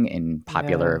surging in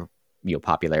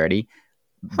popularity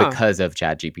because of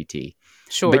ChatGPT.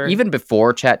 Sure. But even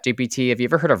before ChatGPT, have you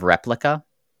ever heard of Replica?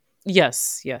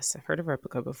 Yes. I've heard of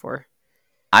Replica before.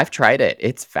 I've tried it.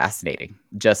 It's fascinating.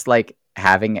 Just like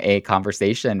having a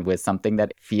conversation with something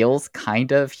that feels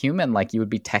kind of human, like you would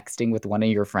be texting with one of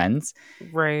your friends.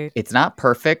 Right. It's not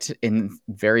perfect in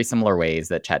very similar ways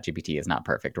that ChatGPT is not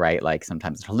perfect, right? Like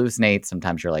sometimes it hallucinates.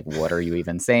 Sometimes you're like, what are you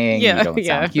even saying? You don't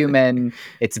sound human.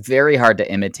 It's very hard to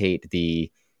imitate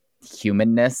the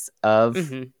humanness of,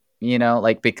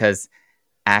 because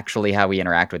actually how we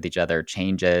interact with each other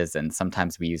changes, and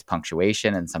sometimes we use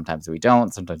punctuation and sometimes we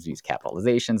don't. Sometimes we use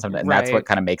capitalization, and that's what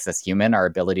kind of makes us human, our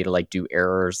ability to like do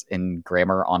errors in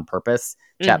grammar on purpose.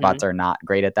 Chatbots are not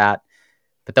great at that,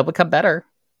 but they'll become better.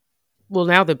 Well,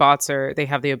 now the bots they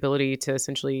have the ability to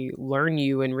essentially learn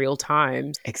you in real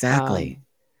time. Exactly.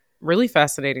 Really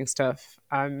fascinating stuff.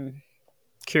 I'm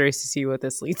curious to see what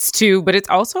this leads to, but it's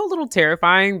also a little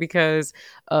terrifying because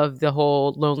of the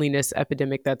whole loneliness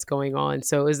epidemic that's going on.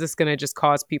 So is this going to just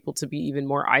cause people to be even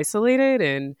more isolated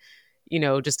and,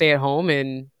 just stay at home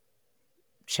and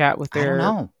chat with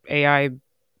their AI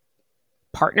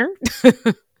partner?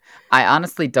 I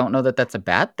honestly don't know that that's a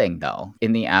bad thing, though,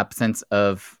 in the absence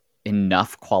of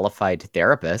enough qualified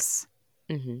therapists,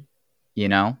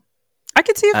 I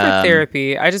could see it for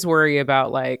therapy. I just worry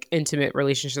about like intimate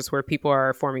relationships where people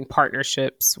are forming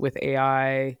partnerships with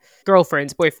AI,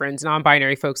 girlfriends, boyfriends,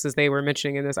 non-binary folks, as they were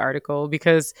mentioning in this article,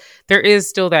 because there is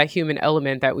still that human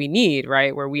element that we need,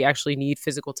 right? Where we actually need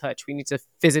physical touch. We need to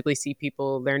physically see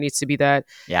people. There needs to be that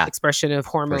expression of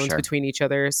hormones between each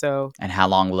other. So, and how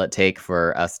long will it take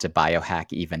for us to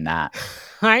biohack even that?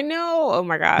 I know. Oh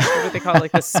my gosh. What do they call it?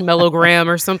 Like a smellogram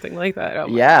or something like that? Oh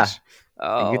my gosh.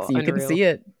 Oh, you can see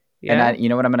it. Yeah. And you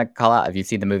know what I'm going to call out? Have you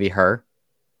seen the movie Her?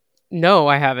 No,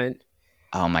 I haven't.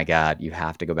 Oh my God. You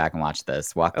have to go back and watch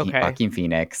this. Joaquin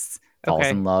Phoenix falls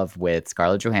in love with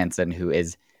Scarlett Johansson, who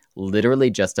is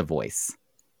literally just a voice.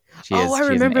 She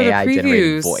is an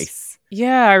AI-generated voice.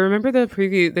 Yeah, I remember the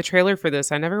preview, the trailer for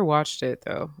this. I never watched it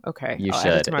though. Okay. You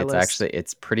should.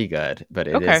 It's pretty good, but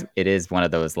it is one of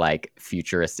those like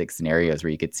futuristic scenarios where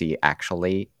you could see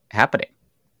actually happening.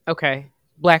 Okay.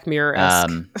 Black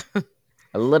Mirror-esque.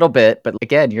 A little bit, but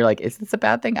again, you're like, is this a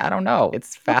bad thing? I don't know.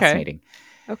 It's fascinating.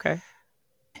 Okay.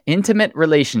 Intimate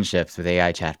relationships with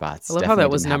AI chatbots. I love how that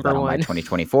was number one on my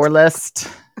 2024 list.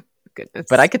 Goodness.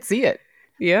 But I could see it.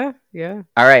 Yeah, yeah.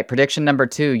 All right, prediction number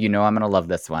 2. You know I'm going to love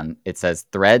this one. It says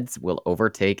Threads will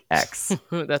overtake X.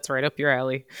 That's right up your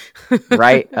alley.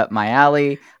 Right up my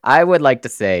alley. I would like to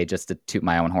say, just to toot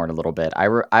my own horn a little bit,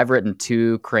 I've written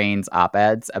 2 Cranes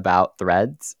op-eds about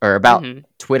Threads, or about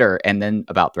Twitter, and then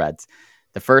about Threads.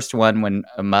 The first one, when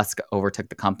Musk overtook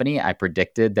the company, I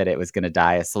predicted that it was going to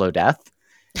die a slow death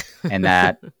and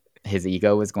that his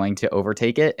ego was going to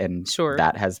overtake it. And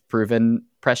that has proven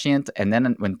prescient. And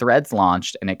then when Threads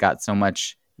launched and it got so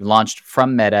much, launched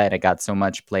from Meta and it got so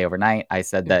much play overnight, I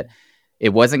said that it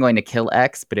wasn't going to kill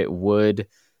X, but it would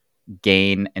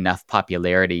gain enough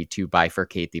popularity to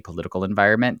bifurcate the political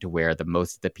environment to where the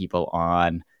most of the people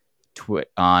on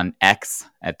X,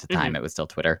 at the time it was still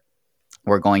Twitter,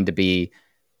 were going to be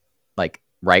like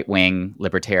right-wing,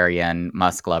 libertarian,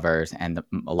 Musk lovers, and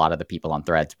a lot of the people on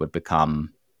Threads would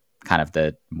become kind of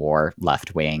the more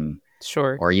left-wing,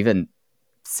 or even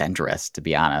centrist, to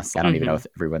be honest. I don't even know if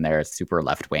everyone there is super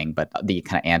left-wing, but the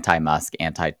kind of anti-Musk,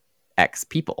 anti-X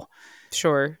people.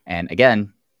 And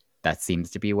again, that seems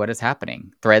to be what is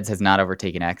happening. Threads has not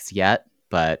overtaken X yet,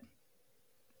 but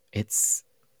it's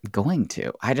going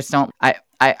to. I just don't.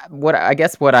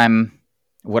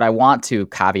 What I want to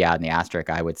caveat in the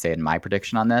asterisk, I would say in my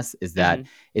prediction on this, is that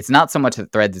it's not so much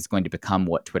that Threads is going to become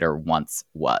what Twitter once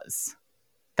was.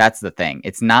 That's the thing.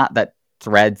 It's not that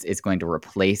Threads is going to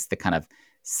replace the kind of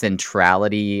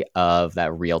centrality of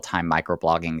that real-time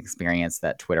microblogging experience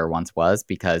that Twitter once was,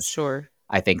 because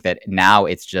I think that now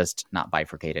it's just not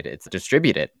bifurcated. It's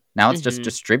distributed. Now it's just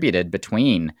distributed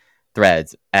between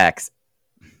Threads, X,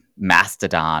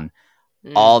 Mastodon,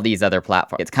 all these other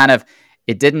platforms. It's kind of,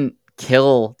 it didn't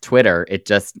kill Twitter. It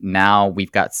just, now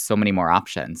we've got so many more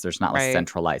options. There's not a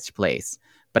centralized place.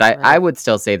 But I would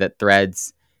still say that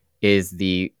Threads has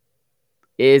the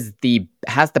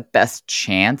best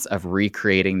chance of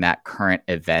recreating that current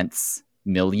events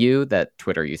milieu that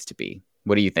Twitter used to be.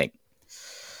 What do you think?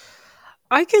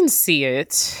 I can see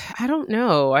it. I don't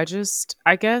know. I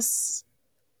guess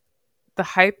the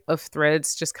hype of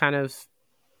Threads just kind of,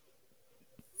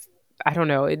 I don't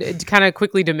know. It kind of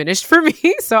quickly diminished for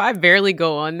me. So I barely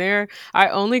go on there. I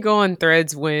only go on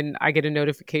Threads when I get a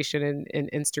notification in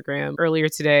Instagram. Earlier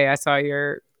today, I saw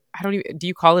do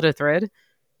you call it a thread?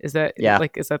 Is that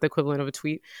is that the equivalent of a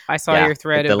tweet? I saw your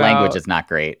thread. The language is not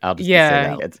great. I'll just say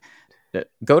that. It's,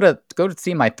 go to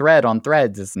see my thread on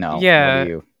Threads is no. Yeah.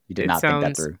 You did not think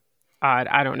that through. Odd.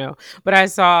 I don't know. But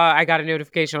I got a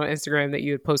notification on Instagram that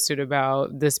you had posted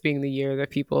about this being the year that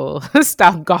people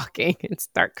stop gawking and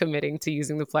start committing to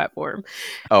using the platform.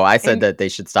 Oh, I said that they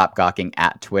should stop gawking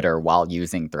at Twitter while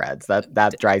using Threads.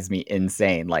 That drives me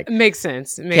insane. Like, makes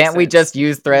sense. Can't we just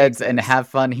use Threads and have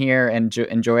fun here and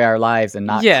enjoy our lives and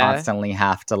not constantly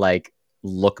have to like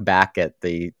look back at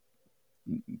the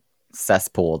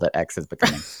cesspool that X is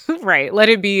becoming? Right. Let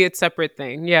it be its separate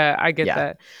thing. Yeah, I get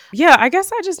that. Yeah, I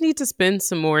guess I just need to spend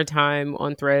some more time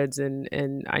on Threads and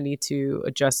I need to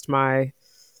adjust my,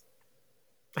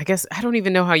 I guess I don't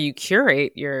even know how you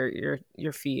curate your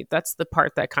feed. That's the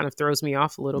part that kind of throws me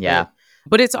off a little bit.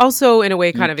 But it's also in a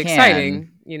way kind of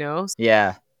exciting, you know?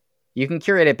 Yeah. You can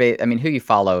curate it who you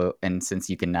follow, and since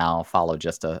you can now follow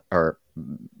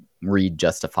read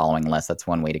just a following list, that's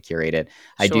one way to curate it.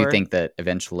 I do think that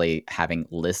eventually having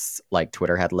lists like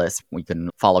Twitter had lists, we can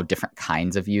follow different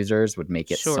kinds of users, would make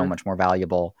it so much more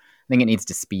valuable. I think it needs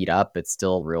to speed up. It's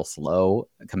still real slow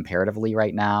comparatively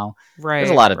right now. There's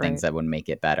a lot of things that would make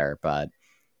it better, but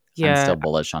I'm still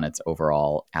bullish on its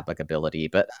overall applicability.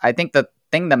 But I think the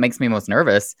thing that makes me most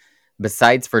nervous,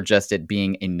 besides for just it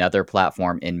being another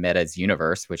platform in Meta's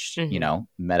universe, which,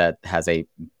 Meta has a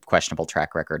questionable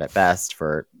track record at best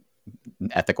for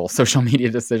ethical social media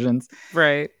decisions,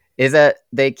 is that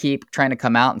they keep trying to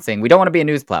come out and saying, we don't want to be a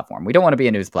news platform. We don't want to be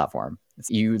a news platform.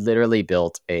 You literally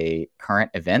built a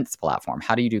current events platform.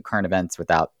 How do you do current events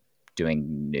without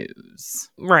doing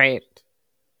news? Right.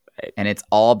 And it's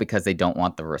all because they don't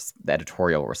want the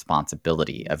editorial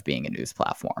responsibility of being a news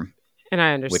platform. And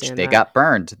I understand which they got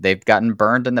burned. They've gotten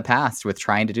burned in the past with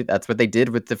trying to do. That's what they did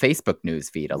with the Facebook news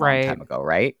feed a long time ago,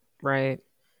 right? Right.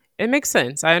 It makes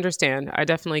sense. I understand. I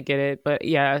definitely get it. But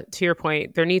yeah, to your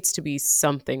point, there needs to be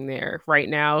something there. Right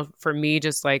now, for me,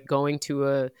 just like going to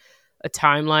a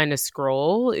timeline to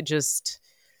scroll, it just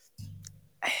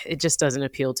doesn't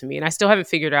appeal to me. And I still haven't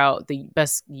figured out the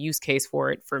best use case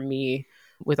for it for me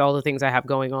with all the things I have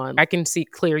going on. I can see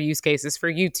clear use cases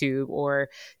for YouTube or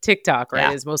TikTok,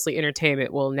 right? It's mostly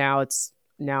entertainment. Well, now it's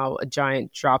a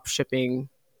giant drop shipping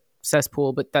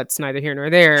cesspool, but that's neither here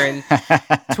nor there. And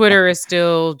Twitter is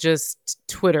still just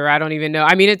Twitter. I don't even know.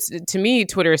 I mean, to me,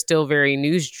 Twitter is still very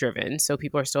news driven. So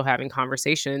people are still having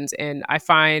conversations. And I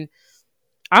find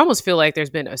I almost feel like there's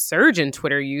been a surge in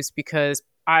Twitter use because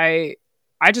I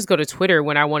just go to Twitter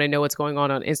when I want to know what's going on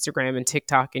Instagram and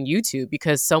TikTok and YouTube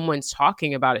because someone's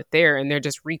talking about it there and they're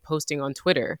just reposting on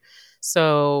Twitter.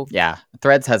 So yeah,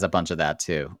 Threads has a bunch of that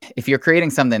too. If you're creating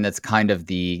something that's kind of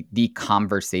the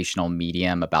conversational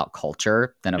medium about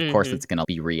culture, then of course it's going to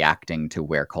be reacting to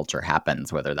where culture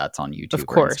happens, whether that's on YouTube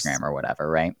or Instagram or whatever,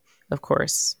 right? Of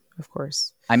course.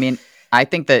 I mean, I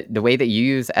think that the way that you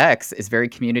use X is very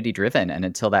community driven. And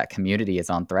until that community is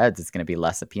on Threads, it's going to be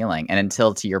less appealing. And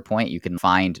until, to your point, you can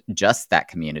find just that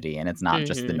community and it's not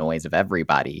just the noise of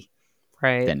everybody,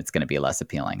 right? Then it's going to be less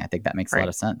appealing. I think that makes a lot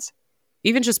of sense.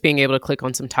 Even just being able to click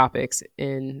on some topics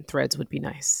in Threads would be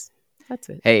nice. That's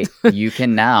it. Hey, you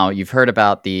can now, you've heard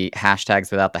about the hashtags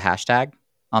without the hashtag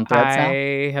on Threads now?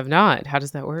 I have not. How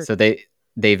does that work? So they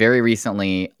very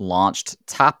recently launched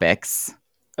topics.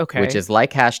 Okay. Which is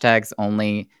like hashtags,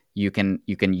 only you can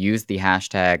use the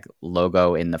hashtag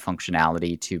logo in the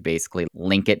functionality to basically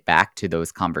link it back to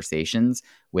those conversations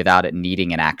without it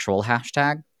needing an actual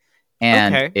hashtag.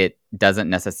 And it doesn't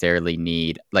necessarily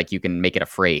need, like, you can make it a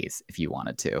phrase if you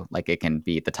wanted to. Like, it can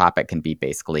be, the topic can be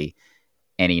basically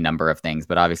any number of things,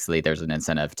 but obviously there's an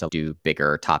incentive to do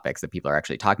bigger topics that people are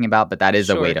actually talking about, but that is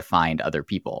a way to find other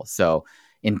people. So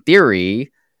in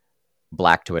theory,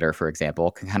 Black Twitter, for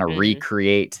example, can kind of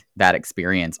recreate that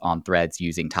experience on Threads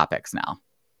using topics now.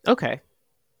 Okay.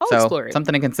 I'll so explore it.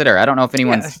 Something to consider. I don't know if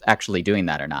anyone's actually doing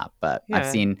that or not, but I've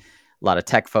seen a lot of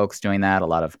tech folks doing that. A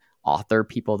lot of author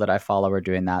people that I follow are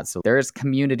doing that. So there's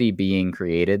community being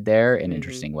created there in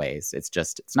interesting ways. It's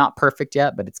not perfect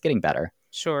yet, but it's getting better.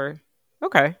 Sure.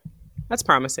 Okay. That's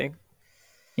promising.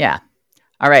 Yeah.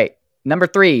 All right. Number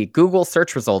 3, Google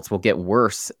search results will get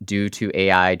worse due to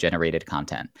AI generated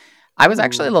content. I was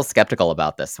actually a little skeptical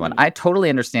about this one. I totally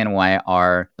understand why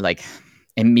our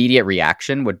immediate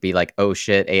reaction would be like, oh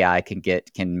shit, AI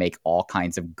can make all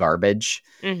kinds of garbage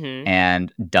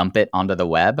and dump it onto the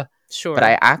web. Sure. But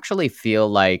I actually feel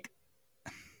like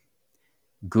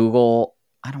Google,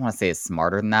 I don't want to say is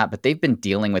smarter than that, but they've been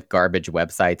dealing with garbage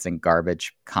websites and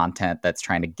garbage content that's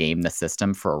trying to game the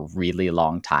system for a really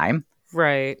long time.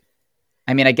 Right.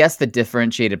 I mean, I guess the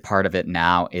differentiated part of it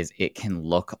now is it can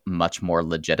look much more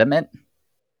legitimate,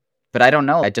 but I don't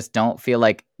know. I just don't feel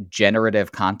like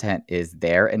generative content is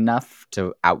there enough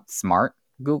to outsmart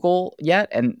Google yet.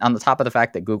 And on the top of the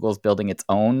fact that Google's building its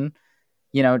own,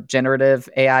 generative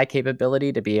AI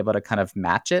capability to be able to kind of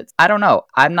match it. I don't know.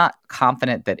 I'm not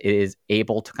confident that it is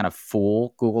able to kind of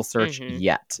fool Google search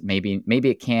yet. Maybe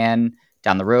it can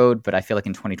down the road, but I feel like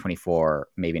in 2024,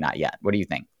 maybe not yet. What do you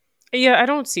think? Yeah, I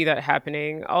don't see that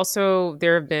happening. Also,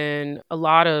 there have been a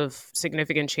lot of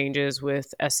significant changes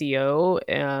with SEO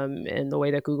and the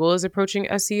way that Google is approaching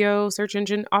SEO, search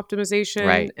engine optimization.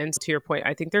 Right. And to your point,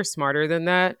 I think they're smarter than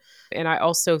that. And I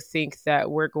also think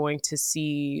that we're going to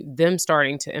see them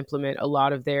starting to implement a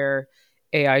lot of their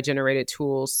AI-generated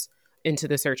tools into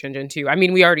the search engine too. I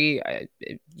mean,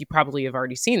 you probably have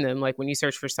already seen them. Like when you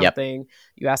search for something,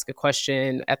 you ask a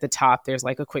question at the top, there's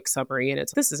like a quick summary and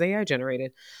this is AI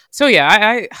generated. So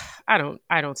yeah, I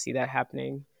don't see that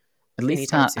happening. At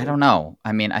least not, I don't know.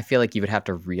 I mean, I feel like you would have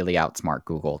to really outsmart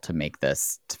Google to make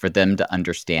this, for them to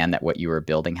understand that what you were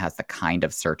building has the kind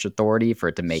of search authority for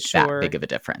it to make that big of a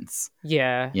difference.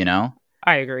 Yeah.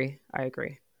 I agree.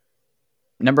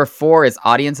 Number 4 is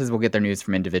audiences will get their news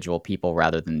from individual people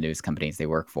rather than the news companies they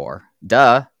work for.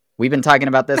 Duh. We've been talking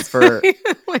about this for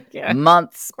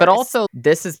months, but also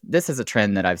this is a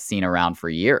trend that I've seen around for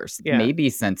years. Yeah.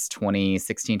 Maybe since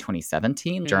 2016,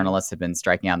 2017, journalists have been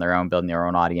striking on their own, building their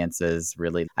own audiences.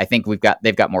 Really, I think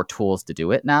they've got more tools to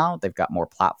do it now. They've got more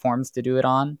platforms to do it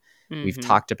on. We've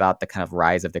talked about the kind of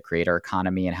rise of the creator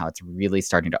economy and how it's really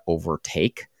starting to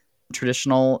overtake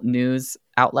traditional news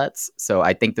outlets. So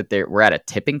I think that we're at a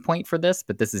tipping point for this,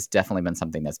 but this has definitely been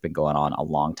something that's been going on a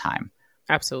long time.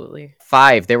 Absolutely.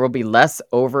 5, there will be less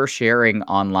oversharing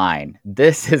online.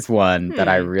 This is one that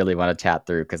I really want to chat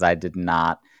through because I did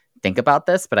not think about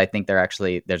this, but I think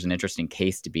there's an interesting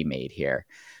case to be made here.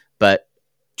 But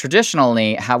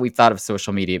traditionally, how we thought of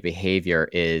social media behavior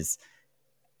is,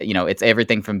 it's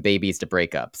everything from babies to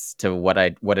breakups to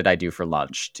what did I do for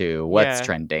lunch to what's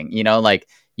trending. Like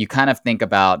you kind of think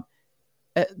about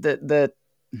the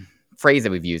phrase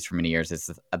that we've used for many years is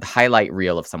the highlight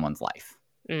reel of someone's life,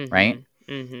 right?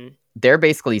 They're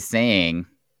basically saying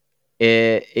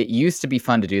it used to be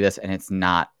fun to do this and it's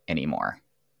not anymore.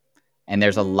 And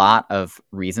there's a lot of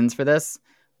reasons for this.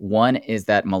 One is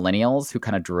that millennials who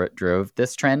kind of drove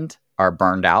this trend are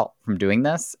burned out from doing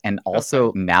this. And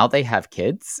also now they have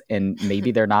kids and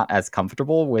maybe they're not as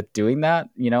comfortable with doing that,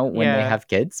 when they have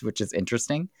kids, which is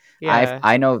interesting. Yeah.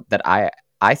 I know that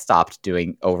I stopped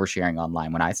doing oversharing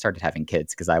online when I started having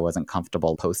kids because I wasn't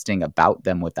comfortable posting about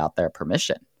them without their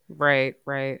permission. Right,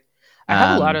 right. I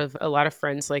have a lot of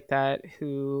friends like that,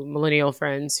 who millennial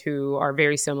friends who are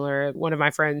very similar. One of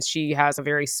my friends, she has a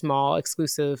very small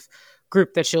exclusive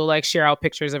group that she'll like share out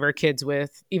pictures of her kids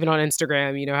with, even on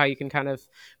Instagram. You know how you can kind of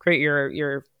create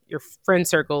your friend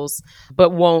circles, but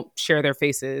won't share their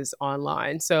faces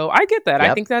online. So I get that. I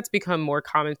Yep. think that's become more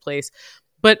commonplace.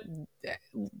 But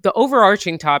the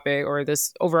overarching topic, or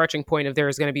this overarching point of there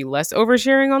is going to be less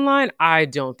oversharing online, I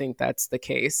don't think that's the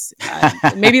case.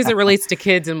 Maybe as it relates to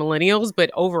kids and millennials,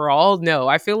 but overall, no.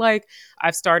 I feel like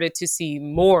I've started to see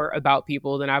more about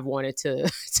people than I've wanted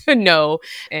to to know.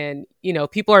 And, you know,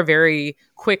 people are very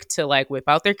quick to like whip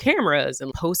out their cameras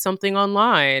and post something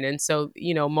online. And so,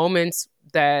 you know, moments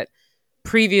that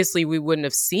previously we wouldn't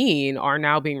have seen are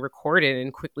now being recorded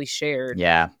and quickly shared.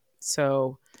 Yeah.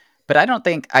 So But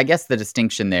I guess the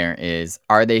distinction there is,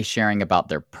 are they sharing about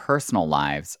their personal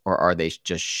lives or are they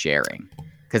just sharing?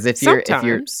 Because if you're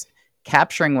sometimes,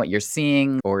 capturing what you're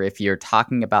seeing or if you're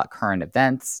talking about current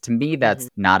events, to me, that's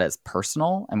not as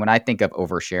personal. And when I think of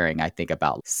oversharing, I think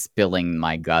about spilling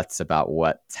my guts about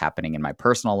what's happening in my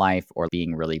personal life or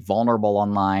being really vulnerable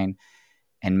online.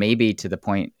 And maybe to the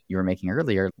point you were making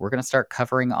earlier, we're going to start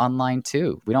covering online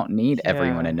too. We don't need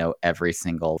everyone to know every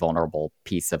single vulnerable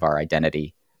piece of our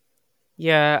identity.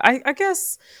 Yeah, I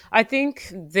guess I think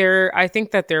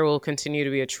that there will continue to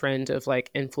be a trend of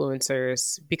like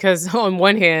influencers, because on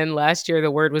one hand, last year the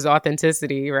word was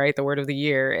authenticity, right? The word of the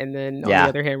year. And then on the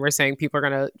other hand, we're saying people are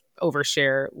going to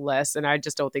overshare less. And I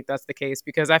just don't think that's the case,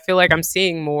 because I feel like I'm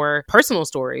seeing more personal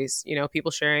stories, you know, people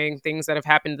sharing things that have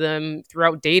happened to them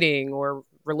throughout dating or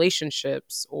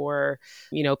relationships, or,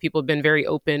 you know, people have been very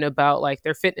open about like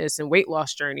their fitness and weight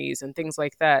loss journeys and things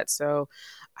like that. So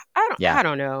I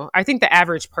don't know. I think the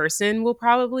average person will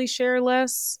probably share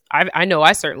less. I know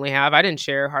I certainly have. I didn't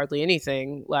share hardly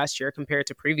anything last year compared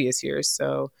to previous years.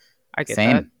 So I get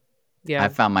that. Yeah. I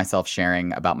found myself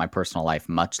sharing about my personal life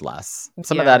much less.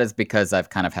 Some of that is because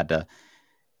I've kind of had to,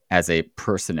 as a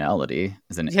personality,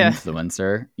 as an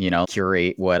influencer, you know,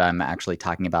 curate what I'm actually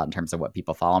talking about in terms of what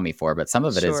people follow me for. But some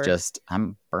of it is just,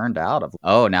 I'm burned out of,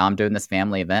 now I'm doing this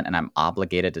family event and I'm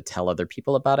obligated to tell other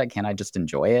people about it. Can't I just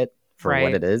enjoy it for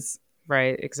what it is?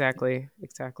 Right. Exactly.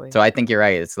 So I think you're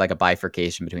right. It's like a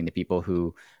bifurcation between the people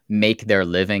who make their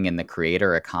living in the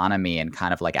creator economy and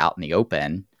kind of like out in the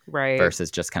open,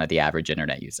 versus just kind of the average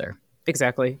internet user.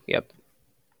 Exactly. Yep.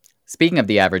 Speaking of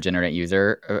the average internet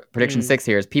user, prediction 6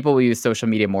 here is people will use social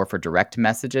media more for direct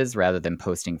messages rather than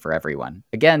posting for everyone.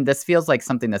 Again, this feels like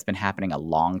something that's been happening a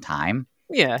long time.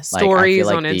 Yeah. Stories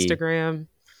on Instagram.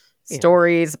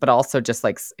 Stories, but also just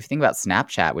like, if you think about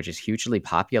Snapchat, which is hugely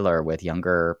popular with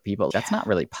younger people, that's not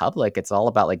really public. It's all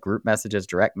about like group messages,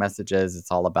 direct messages.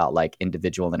 It's all about like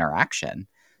individual interaction.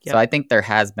 So I think there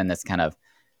has been this kind of,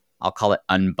 I'll call it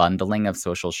unbundling of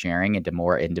social sharing into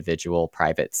more individual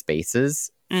private spaces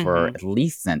for at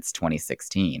least since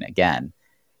 2016 again.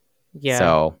 Yeah.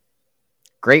 So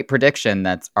great prediction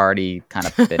that's already kind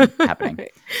of been happening.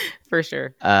 For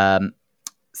sure.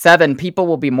 7, people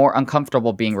will be more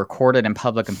uncomfortable being recorded in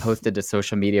public and posted to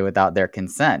social media without their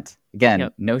consent. Again,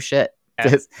 no shit.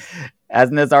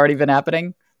 Hasn't this already been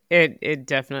happening? It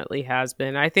definitely has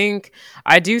been. I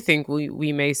do think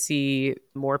we may see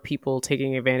more people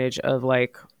taking advantage of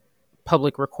like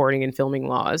public recording and filming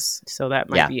laws. So that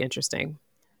might be interesting.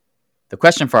 The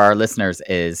question for our listeners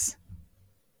is,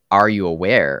 are you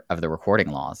aware of the recording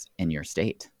laws in your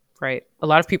state? Right. A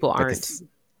lot of people aren't.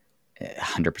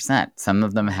 100%. Some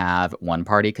of them have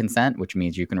one-party consent, which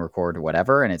means you can record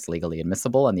whatever and it's legally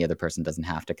admissible and the other person doesn't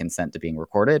have to consent to being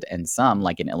recorded. And some,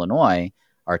 like in Illinois,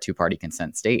 are two-party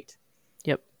consent state.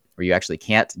 Yep. Where you actually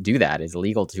can't do that. It's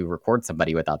illegal to record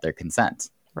somebody without their consent.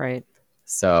 Right.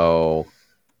 So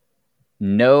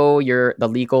know the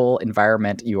legal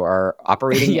environment you are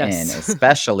operating in,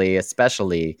 especially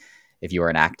if you are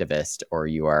an activist or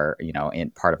you are, you know, in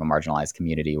part of a marginalized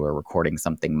community where recording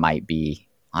something might be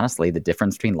honestly the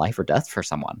difference between life or death for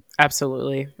someone.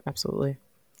 Absolutely.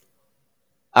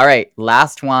 All right,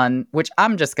 last one, which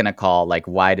I'm just going to call like,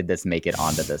 why did this make it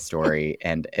onto this story?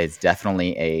 And it's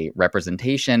definitely a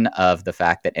representation of the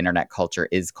fact that internet culture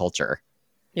is culture.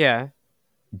 Yeah.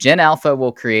 Gen Alpha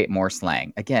will create more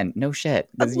slang. Again, no shit.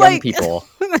 These young people,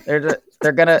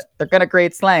 they're gonna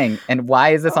create slang. And why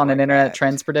is this on an internet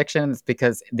trends prediction? It's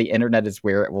because the internet is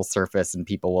where it will surface and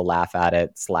people will laugh at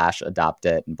it / adopt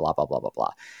it and blah blah blah blah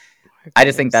blah. I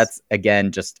just think that's,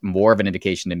 again, just more of an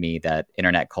indication to me that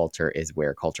internet culture is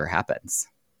where culture happens.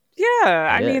 Yeah,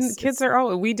 I mean, kids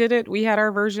we did it. We had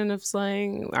our version of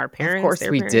slang. Our parents, of course,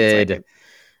 we did.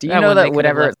 Do you That know one they that could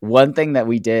have whenever left. one thing that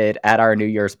we did at our New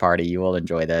Year's party, you will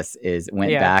enjoy this, is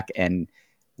went Yeah. back and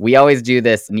we always do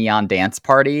this neon dance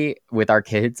party with our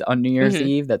kids on New Year's Mhm.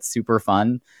 Eve. That's super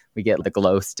fun. We get the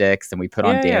glow sticks and we put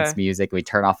on Yeah, dance yeah. music. We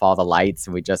turn off all the lights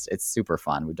and it's super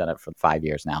fun. We've done it for 5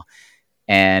 years now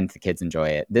and the kids enjoy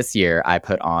it. This year, I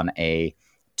put on a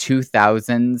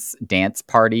 2000s dance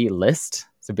party list.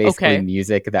 So basically Okay.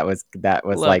 music that was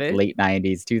Love like it. late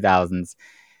 90s, 2000s.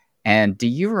 And do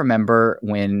you remember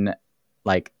when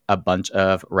like a bunch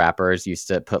of rappers used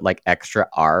to put like extra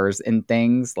R's in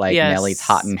things like Nelly's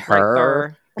Hot Yes. and Like Her?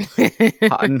 Thor.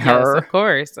 Hot and Yes, of Her.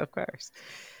 course. Of course.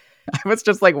 I was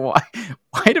just like, why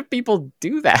do people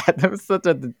do that? That was such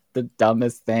the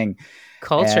dumbest thing. And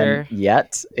Culture.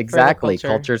 yet, For the exactly, culture.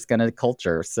 culture's gonna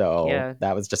culture. So Yeah.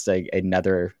 that was just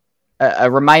another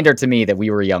a reminder to me that we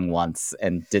were young once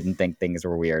and didn't think things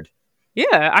were weird.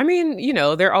 Yeah, I mean,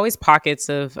 there are always pockets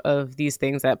of these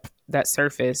things that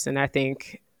surface, and I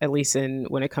think at least in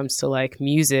when it comes to like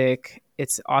music,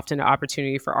 it's often an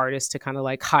opportunity for artists to kind of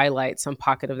like highlight some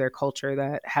pocket of their culture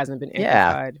that hasn't been Yeah,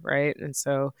 amplified, right? And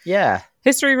so yeah.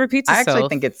 history repeats I actually itself.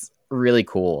 think it's really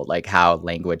cool, like how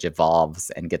language evolves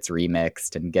and gets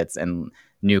remixed and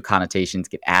new connotations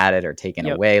get added or taken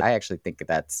Yep. away. I actually think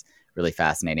that's really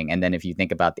fascinating. And then if you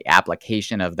think about the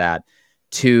application of that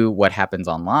to what happens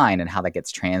online and how that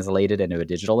gets translated into a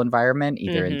digital environment,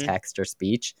 either in Mm-hmm. text or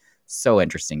speech, so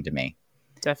interesting to me.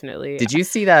 Definitely. Did you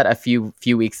see that a few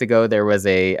weeks ago? There was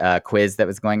a quiz that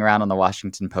was going around on the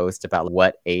Washington Post about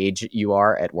what age you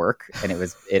are at work, and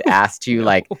it asked you No.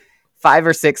 like 5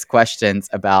 or 6 questions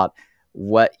about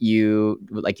what you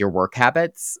like your work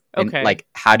habits and Okay. like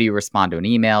how do you respond to an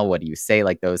email, what do you say,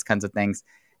 like those kinds of things,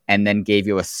 and then gave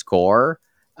you a score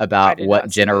I about did what not see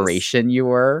this. generation you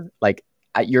were. Like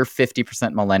you're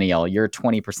 50% millennial, you're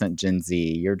 20% Gen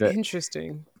Z.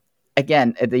 Interesting.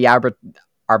 Again, the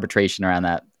arbitration around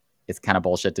that is kind of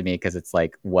bullshit to me because it's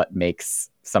like what makes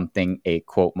something a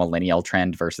quote millennial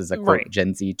trend versus a quote Right.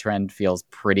 Gen Z trend feels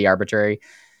pretty arbitrary.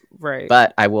 Right.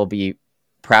 But I will be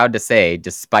proud to say,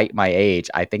 despite my age,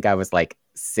 I think I was like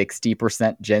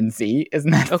 60% Gen Z.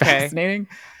 Isn't that Okay. fascinating?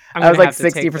 I'm I was gonna like have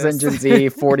to take 60% this. Gen Z,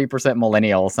 40%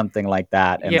 millennial, something like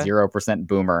that, and Yeah. 0%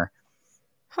 boomer.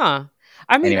 Huh.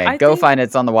 I mean, Anyway, I go think find it.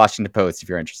 It's on the Washington Post if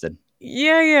you're interested.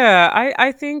 Yeah.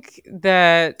 I think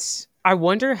that I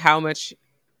wonder how much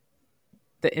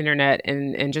the internet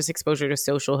and just exposure to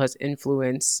social has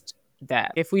influenced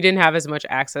that. If we didn't have as much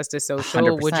access to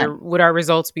social, 100%. would our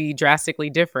results be drastically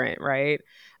different, right?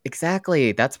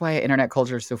 Exactly. That's why internet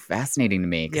culture is so fascinating to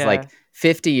me. Because, Yeah. like,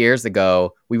 50 years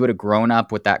ago, we would have grown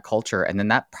up with that culture, and then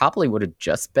that probably would have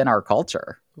just been our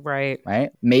culture, Right.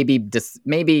 right? Maybe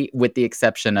with the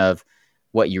exception of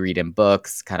what you read in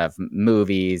books, kind of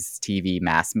movies, TV,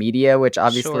 mass media, which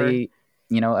obviously,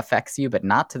 affects you, but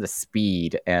not to the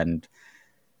speed and,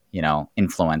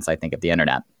 influence, I think, of the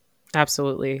internet.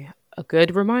 Absolutely. A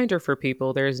good reminder for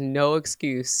people, there's no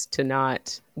excuse to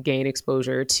not gain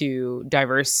exposure to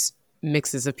diverse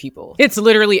mixes of people. It's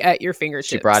literally at your fingertips.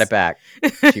 She brought it back.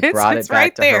 She brought it back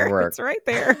right to there. her work. It's right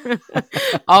there.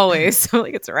 Always.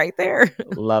 Like it's right there.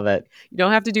 Love it. You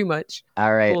don't have to do much.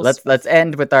 All right, Cool. let's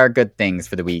end with our good things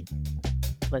for the week.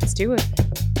 Let's do it.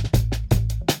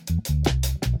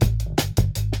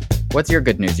 What's your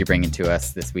good news you're bringing to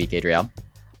us this week, Adrielle?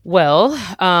 Well,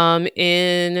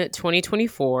 in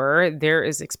 2024, there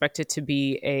is expected to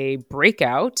be a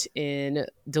breakout in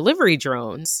delivery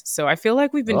drones. So I feel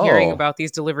like we've been hearing about these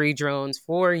delivery drones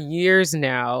for years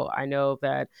now. I know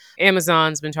that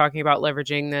Amazon's been talking about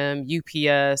leveraging them,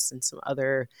 UPS and some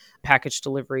other package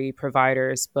delivery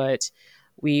providers, but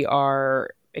we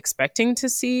are expecting to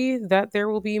see that there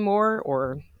will be more,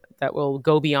 or that will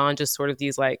go beyond just sort of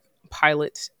these like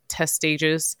pilot test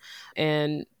stages.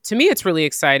 And to me, it's really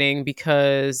exciting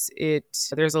because there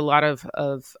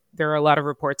are a lot of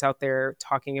reports out there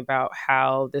talking about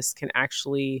how this can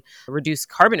actually reduce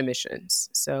carbon emissions.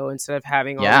 So instead of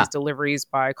having all these deliveries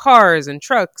by cars and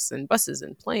trucks and buses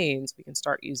and planes, we can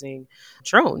start using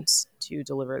drones to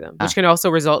deliver them, which can also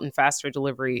result in faster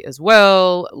delivery as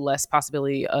well, less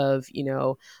possibility of,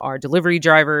 our delivery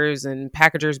drivers and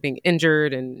packagers being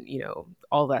injured and,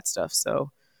 all that stuff.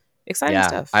 So exciting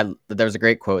stuff. There's a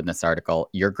great quote in this article.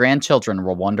 Your grandchildren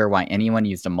will wonder why anyone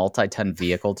used a multi-ton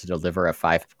vehicle to deliver a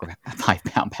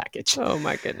 5-pound package. Oh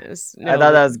my goodness. I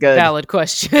thought that was good. Valid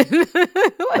question.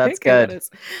 That's good.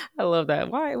 I love that.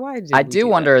 Why did I do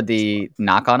wonder the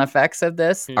knock-on effects of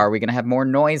this. Are we going to have more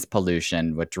noise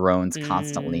pollution with drones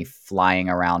constantly flying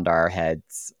around our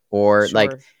heads? Or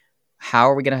how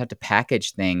are we going to have to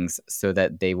package things so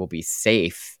that they will be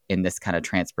safe in this kind of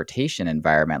transportation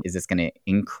environment? Is this going to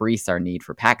increase our need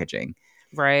for packaging?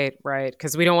 Right.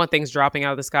 Because we don't want things dropping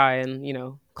out of the sky and,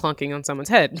 clunking on someone's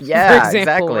head. Yeah, for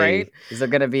example, exactly. Right? Is there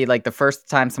going to be like the first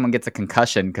time someone gets a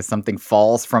concussion because something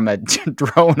falls from a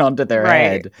drone onto their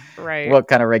head? Right. What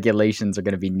kind of regulations are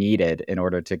going to be needed in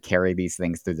order to carry these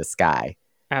things through the sky?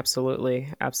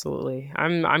 Absolutely.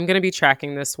 I'm going to be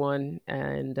tracking this one,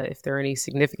 and if there are any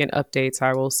significant updates,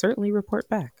 I will certainly report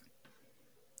back.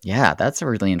 Yeah, that's a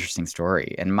really interesting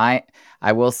story. And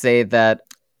I will say that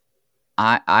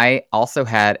I also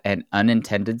had an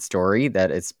unintended story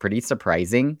that is pretty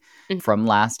surprising from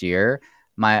last year.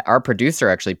 Our producer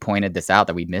actually pointed this out,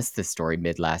 that we missed this story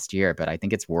mid last year, but I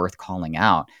think it's worth calling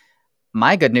out.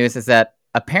 My good news is that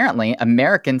apparently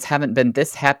Americans haven't been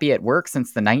this happy at work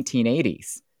since the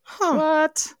 1980s. Huh.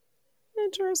 What?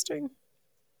 Interesting.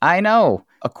 I know.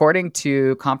 According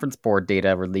to Conference Board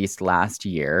data released last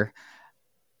year,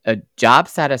 job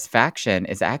satisfaction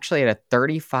is actually at a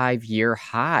 35-year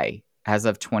high as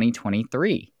of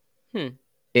 2023.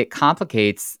 It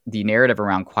complicates the narrative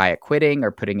around quiet quitting or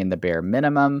putting in the bare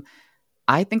minimum.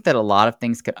 I think that a lot of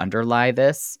things could underlie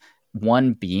this.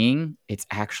 One being, it's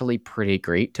actually pretty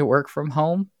great to work from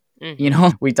home.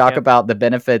 We talk about the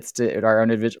benefits to our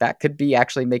own individual. That could be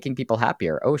actually making people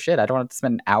happier. Oh shit, I don't have to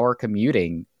spend an hour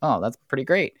commuting. Oh, that's pretty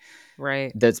great.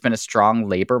 Right. There's been a strong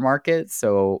labor market,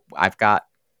 so I've got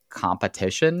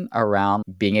competition around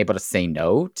being able to say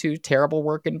no to terrible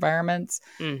work environments.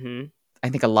 I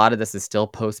think a lot of this is still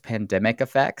post-pandemic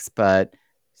effects, but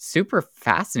super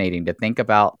fascinating to think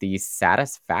about the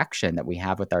satisfaction that we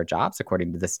have with our jobs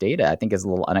according to this data. I think is a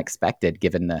little unexpected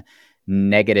given the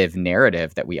negative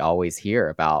narrative that we always hear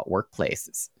about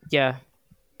workplaces. Yeah,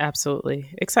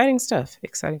 absolutely. Exciting stuff.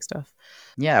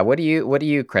 Yeah. What do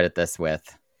you credit this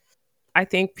with? I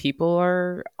think people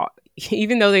are,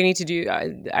 even though they need to do,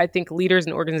 I think leaders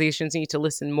and organizations need to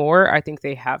listen more. I think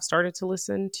they have started to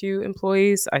listen to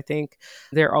employees. I think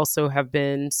there also have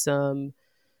been some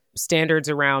standards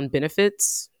around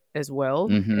benefits as well.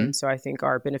 And so I think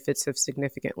our benefits have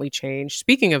significantly changed.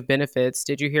 Speaking of benefits,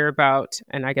 did you hear about,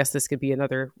 and I guess this could be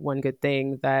another one good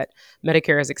thing, that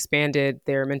Medicare has expanded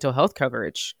their mental health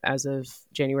coverage as of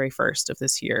January 1st of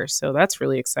this year. So that's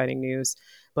really exciting news.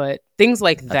 But things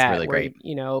like That's that, really where,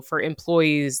 great. For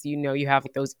employees, you have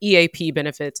like those EAP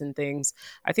benefits and things.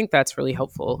 I think that's really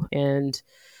helpful. And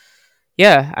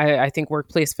yeah, I think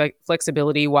workplace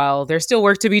flexibility, while there's still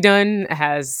work to be done,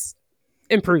 has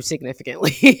improved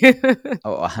significantly.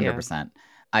 Oh, 100%.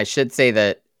 I should say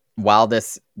that while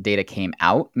this data came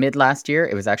out mid last year,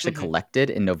 it was actually collected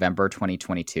in November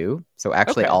 2022. So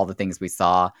actually all the things we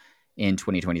saw in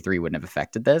 2023 wouldn't have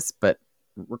affected this. But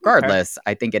regardless,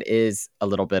 I think it is a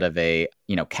little bit of a,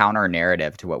 counter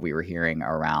narrative to what we were hearing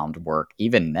around work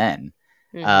even then.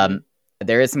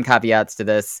 There is some caveats to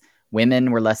this.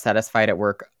 Women were less satisfied at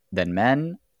work than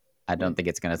men. I don't think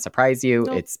it's going to surprise you.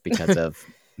 Nope. It's because of,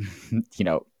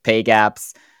 pay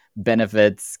gaps,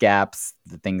 benefits gaps,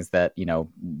 the things that,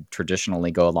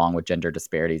 traditionally go along with gender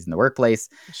disparities in the workplace.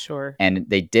 Sure. And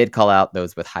they did call out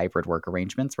those with hybrid work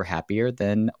arrangements were happier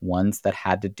than ones that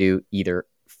had to do either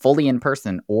fully in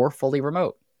person or fully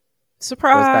remote.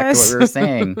 Surprise. Goes back to what we were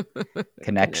saying.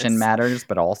 Connection matters,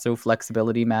 but also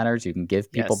flexibility matters. You can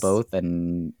give people both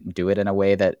and do it in a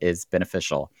way that is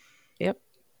beneficial. Yep.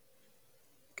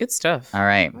 Good stuff. All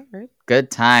right.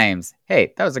 Good times.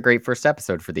 Hey, that was a great first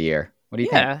episode for the year. What do you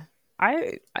think? Yeah.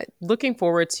 I looking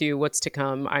forward to what's to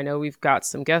come. I know we've got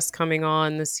some guests coming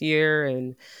on this year,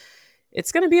 and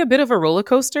it's going to be a bit of a roller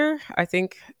coaster. I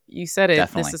think you said it.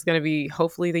 Definitely. This is going to be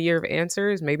hopefully the year of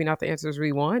answers. Maybe not the answers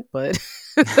we want, but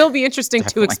they'll be interesting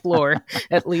to explore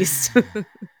at least.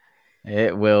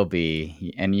 It will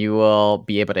be. And you will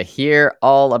be able to hear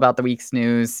all about the week's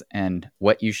news and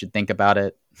what you should think about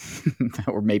it.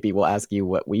 Or maybe we'll ask you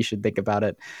what we should think about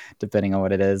it, depending on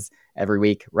what it is, every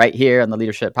week right here on the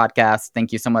Leadership Podcast.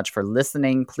 Thank you so much for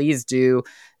listening. Please do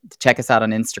check us out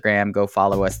on Instagram. Go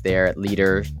follow us there at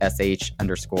leadersh_T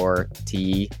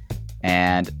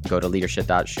and go to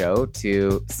leadership.show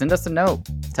to send us a note.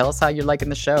 Tell us how you're liking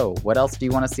the show. What else do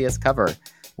you want to see us cover?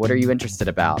 What are you interested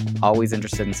about? Always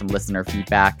interested in some listener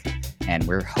feedback. And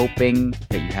we're hoping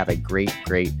that you have a great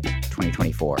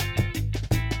 2024.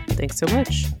 Thanks so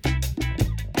much.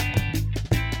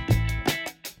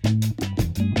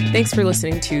 Thanks for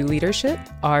listening to Leadership.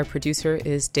 Our producer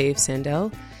is Dave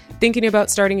Sandell. Thinking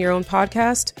about starting your own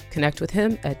podcast? Connect with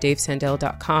him at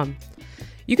davesandell.com.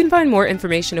 You can find more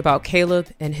information about Caleb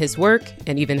and his work,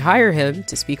 and even hire him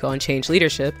to speak on Change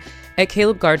Leadership at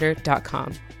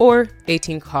calebgardner.com or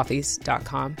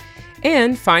 18coffees.com.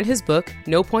 And find his book,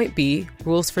 No Point B,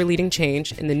 Rules for Leading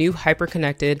Change in the New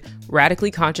Hyper-Connected, Radically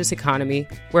Conscious Economy,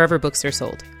 wherever books are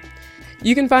sold.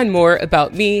 You can find more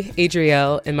about me,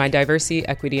 Adrielle, and my diversity,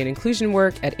 equity, and inclusion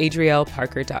work at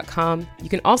adrielleparker.com. You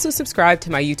can also subscribe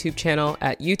to my YouTube channel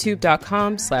at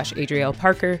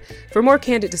youtube.com/AdrielleParker for more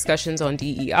candid discussions on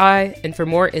DEI and for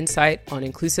more insight on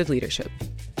inclusive leadership.